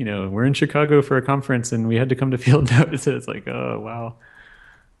world. We're in Chicago for a conference, and we had to come to Field Notes. It's like, oh wow,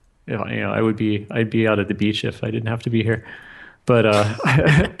 I'd be out at the beach if I didn't have to be here. But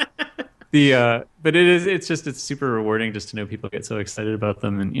it's super rewarding just to know people get so excited about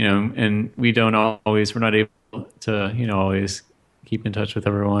them, and and we're not able to always keep in touch with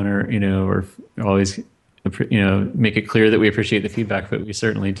everyone, or always make it clear that we appreciate the feedback, but we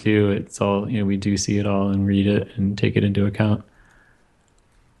certainly do. It's all we do see it all and read it and take it into account.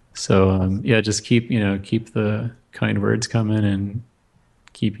 So just keep the kind words coming, and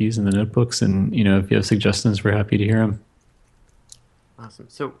keep using the notebooks, and if you have suggestions, we're happy to hear them. Awesome.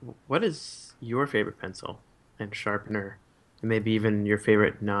 So, what is your favorite pencil and sharpener, and maybe even your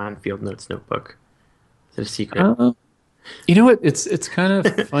favorite non-Field Notes notebook? Is it a secret? You know what? It's kind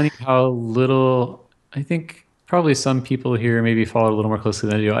of funny how little. I think probably some people here maybe follow a little more closely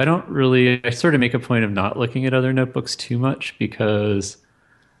than I do. I sort of make a point of not looking at other notebooks too much, because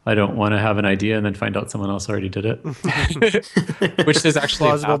I don't want to have an idea and then find out someone else already did it. Which is actually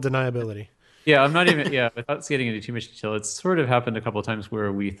plausible deniability. Yeah, I'm not even, without getting into too much detail, it's sort of happened a couple of times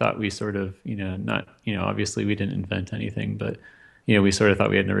where we thought we sort of, not, obviously we didn't invent anything, but, we sort of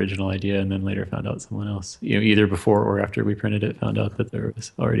thought we had an original idea, and then later found out someone else, either before or after we printed it, found out that there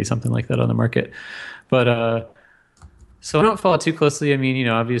was already something like that on the market. But, so I don't follow too closely. I mean,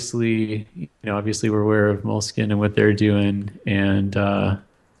 obviously we're aware of Moleskine and what they're doing, and,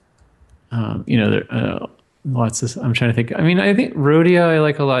 lots of, I'm trying to think. I mean, I think Rhodia I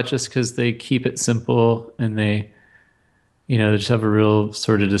like a lot just because they keep it simple, and they just have a real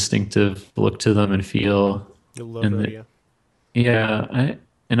sort of distinctive look to them and feel. You'll love Rhodia. I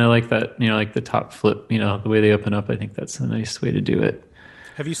like that, like the top flip, the way they open up. I think that's a nice way to do it.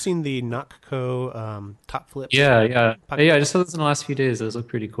 Have you seen the Nocco top flips? Yeah. I just saw those in the last few days. Those look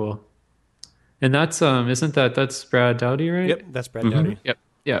pretty cool. And that's that's Brad Dowdy, right? Yep, that's Brad Dowdy. Yep.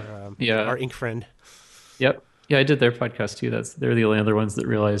 Yeah. Our ink friend. Yep. Yeah, I did their podcast too. They're the only other ones that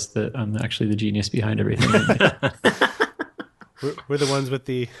realized that I'm actually the genius behind everything. we're the ones with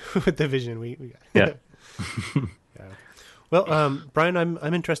the vision. We got. Yeah. Yeah. Well, Brian,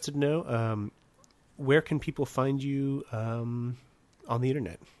 I'm interested to know where can people find you on the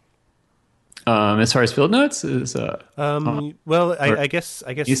internet? As far as Field Notes is, well, I guess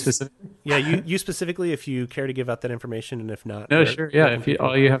you specifically? Yeah, you specifically, if you care to give out that information, and if not, no, sure, yeah.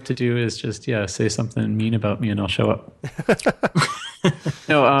 All you have to do is just say something mean about me, and I'll show up.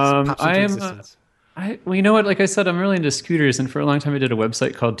 No, I am. Well, you know what? Like I said, I'm really into scooters, and for a long time I did a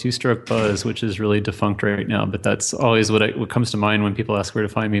website called Two Stroke Buzz, which is really defunct right now. But that's always what comes to mind when people ask where to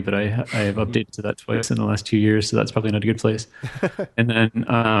find me. But I have updated to that twice in the last 2 years, so that's probably not a good place. And then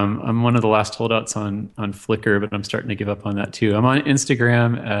I'm one of the last holdouts on Flickr, but I'm starting to give up on that too. I'm on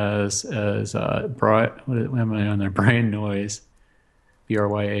Instagram as Brian. What am I on there? Brian Noise,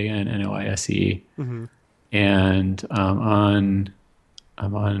 BryanNoise, and I'm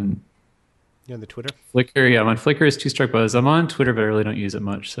on. You on the Twitter? Flickr, yeah. I'm on Flickr is Two Stroke Buzz. I'm on Twitter, but I really don't use it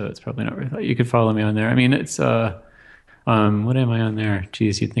much, so it's probably not worth it. You could follow me on there. I mean, it's what am I on there?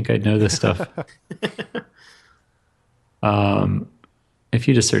 Geez, you'd think I'd know this stuff. If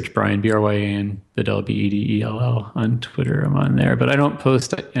you just search Bryan Bryan Bedell Bedell on Twitter, I'm on there. But I don't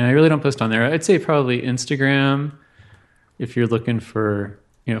post. I really don't post on there. I'd say probably Instagram. If you're looking for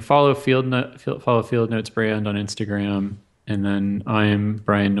follow Field Notes brand on Instagram, and then I'm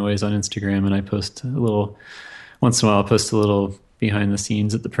Brian Noyes on Instagram, and I post a little once in a while. I'll post a little behind the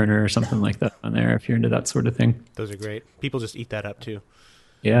scenes at the printer or something like that on there if you're into that sort of thing. Those are great. People just eat that up too.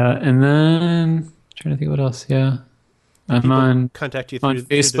 Yeah, and then trying to think what else. Yeah, I'm People on contact you on through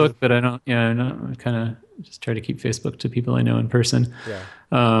Facebook, but I don't. Yeah, I kind of just try to keep Facebook to people I know in person. Yeah.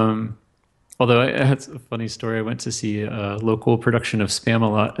 Although I had a funny story. I went to see a local production of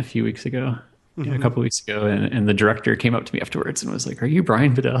Spam-A-Lot a few weeks ago, a couple weeks ago, and the director came up to me afterwards and was like, "Are you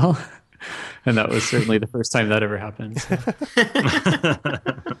Bryan Bedell?" And that was certainly the first time that ever happened. So.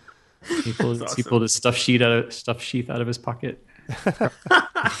 He pulled his stuff sheath out of his pocket.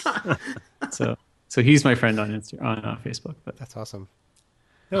 So he's my friend on Facebook. But That's awesome.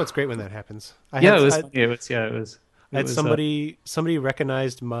 No, it's great when that happens. It was Somebody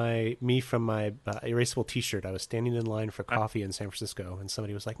recognized me from my Erasable T-shirt. I was standing in line for coffee in San Francisco, and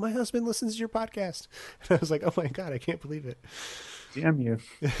somebody was like, "My husband listens to your podcast," and I was like, "Oh my god, I can't believe it." Damn you.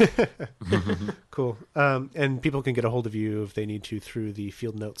 Cool. And people can get a hold of you if they need to through the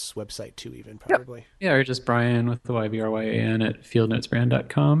Field Notes website too, even probably. Yeah, or just Brian with the YBRYAN at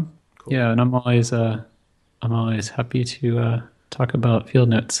fieldnotesbrand.com. Cool. Yeah, and I'm always happy to talk about Field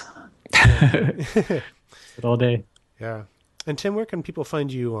Notes. All day. Yeah. And Tim, where can people find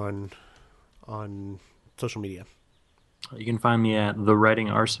you on social media? You can find me at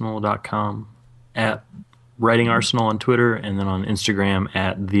thewritingarsenal.com, at Writing Arsenal on Twitter, and then on Instagram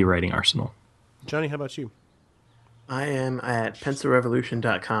at The Writing Arsenal. Johnny, how about you? I am at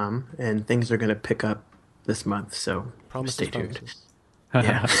pencilrevolution.com, and things are going to pick up this month, so stay tuned.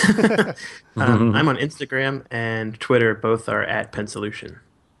 Yeah. I'm on Instagram and Twitter. Both are at Pensolution.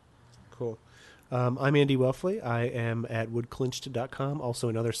 Cool. I'm Andy Welfley. I am at woodclinched.com, also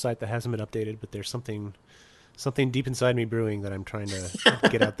another site that hasn't been updated, but there's something deep inside me brewing that I'm trying to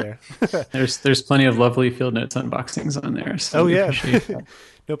get out there. There's plenty of lovely Field Notes unboxings on there. So yeah.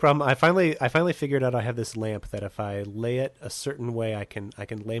 No problem. I finally figured out I have this lamp that if I lay it a certain way, I can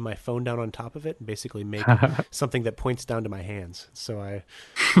lay my phone down on top of it and basically make something that points down to my hands. So I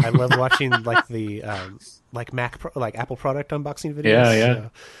love watching like the like Apple product unboxing videos. Yeah.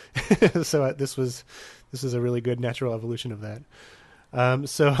 So this is a really good natural evolution of that.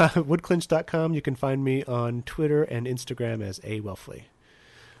 Woodclinch.com, you can find me on Twitter and Instagram as awelfley.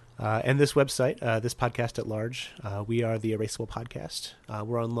 And this website, this podcast at large, we are the Erasable Podcast.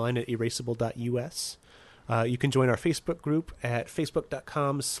 We're online at erasable.us. You can join our Facebook group at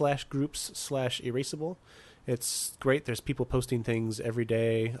facebook.com/groups/erasable. It's great. There's people posting things every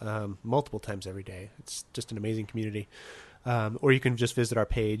day, multiple times every day. It's just an amazing community. Or you can just visit our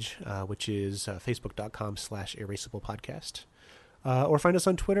page, which is facebook.com/erasable podcast. Or find us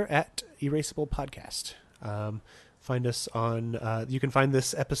on Twitter at Erasable Podcast. Find us on, you can find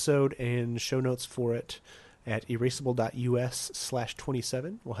this episode and show notes for it at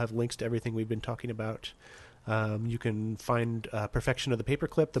erasable.us/27. We'll have links to everything we've been talking about. You can find Perfection of the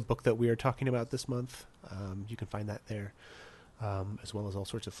Paperclip, the book that we are talking about this month. You can find that there, as well as all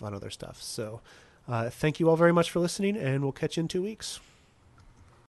sorts of fun other stuff. So thank you all very much for listening, and we'll catch you in 2 weeks.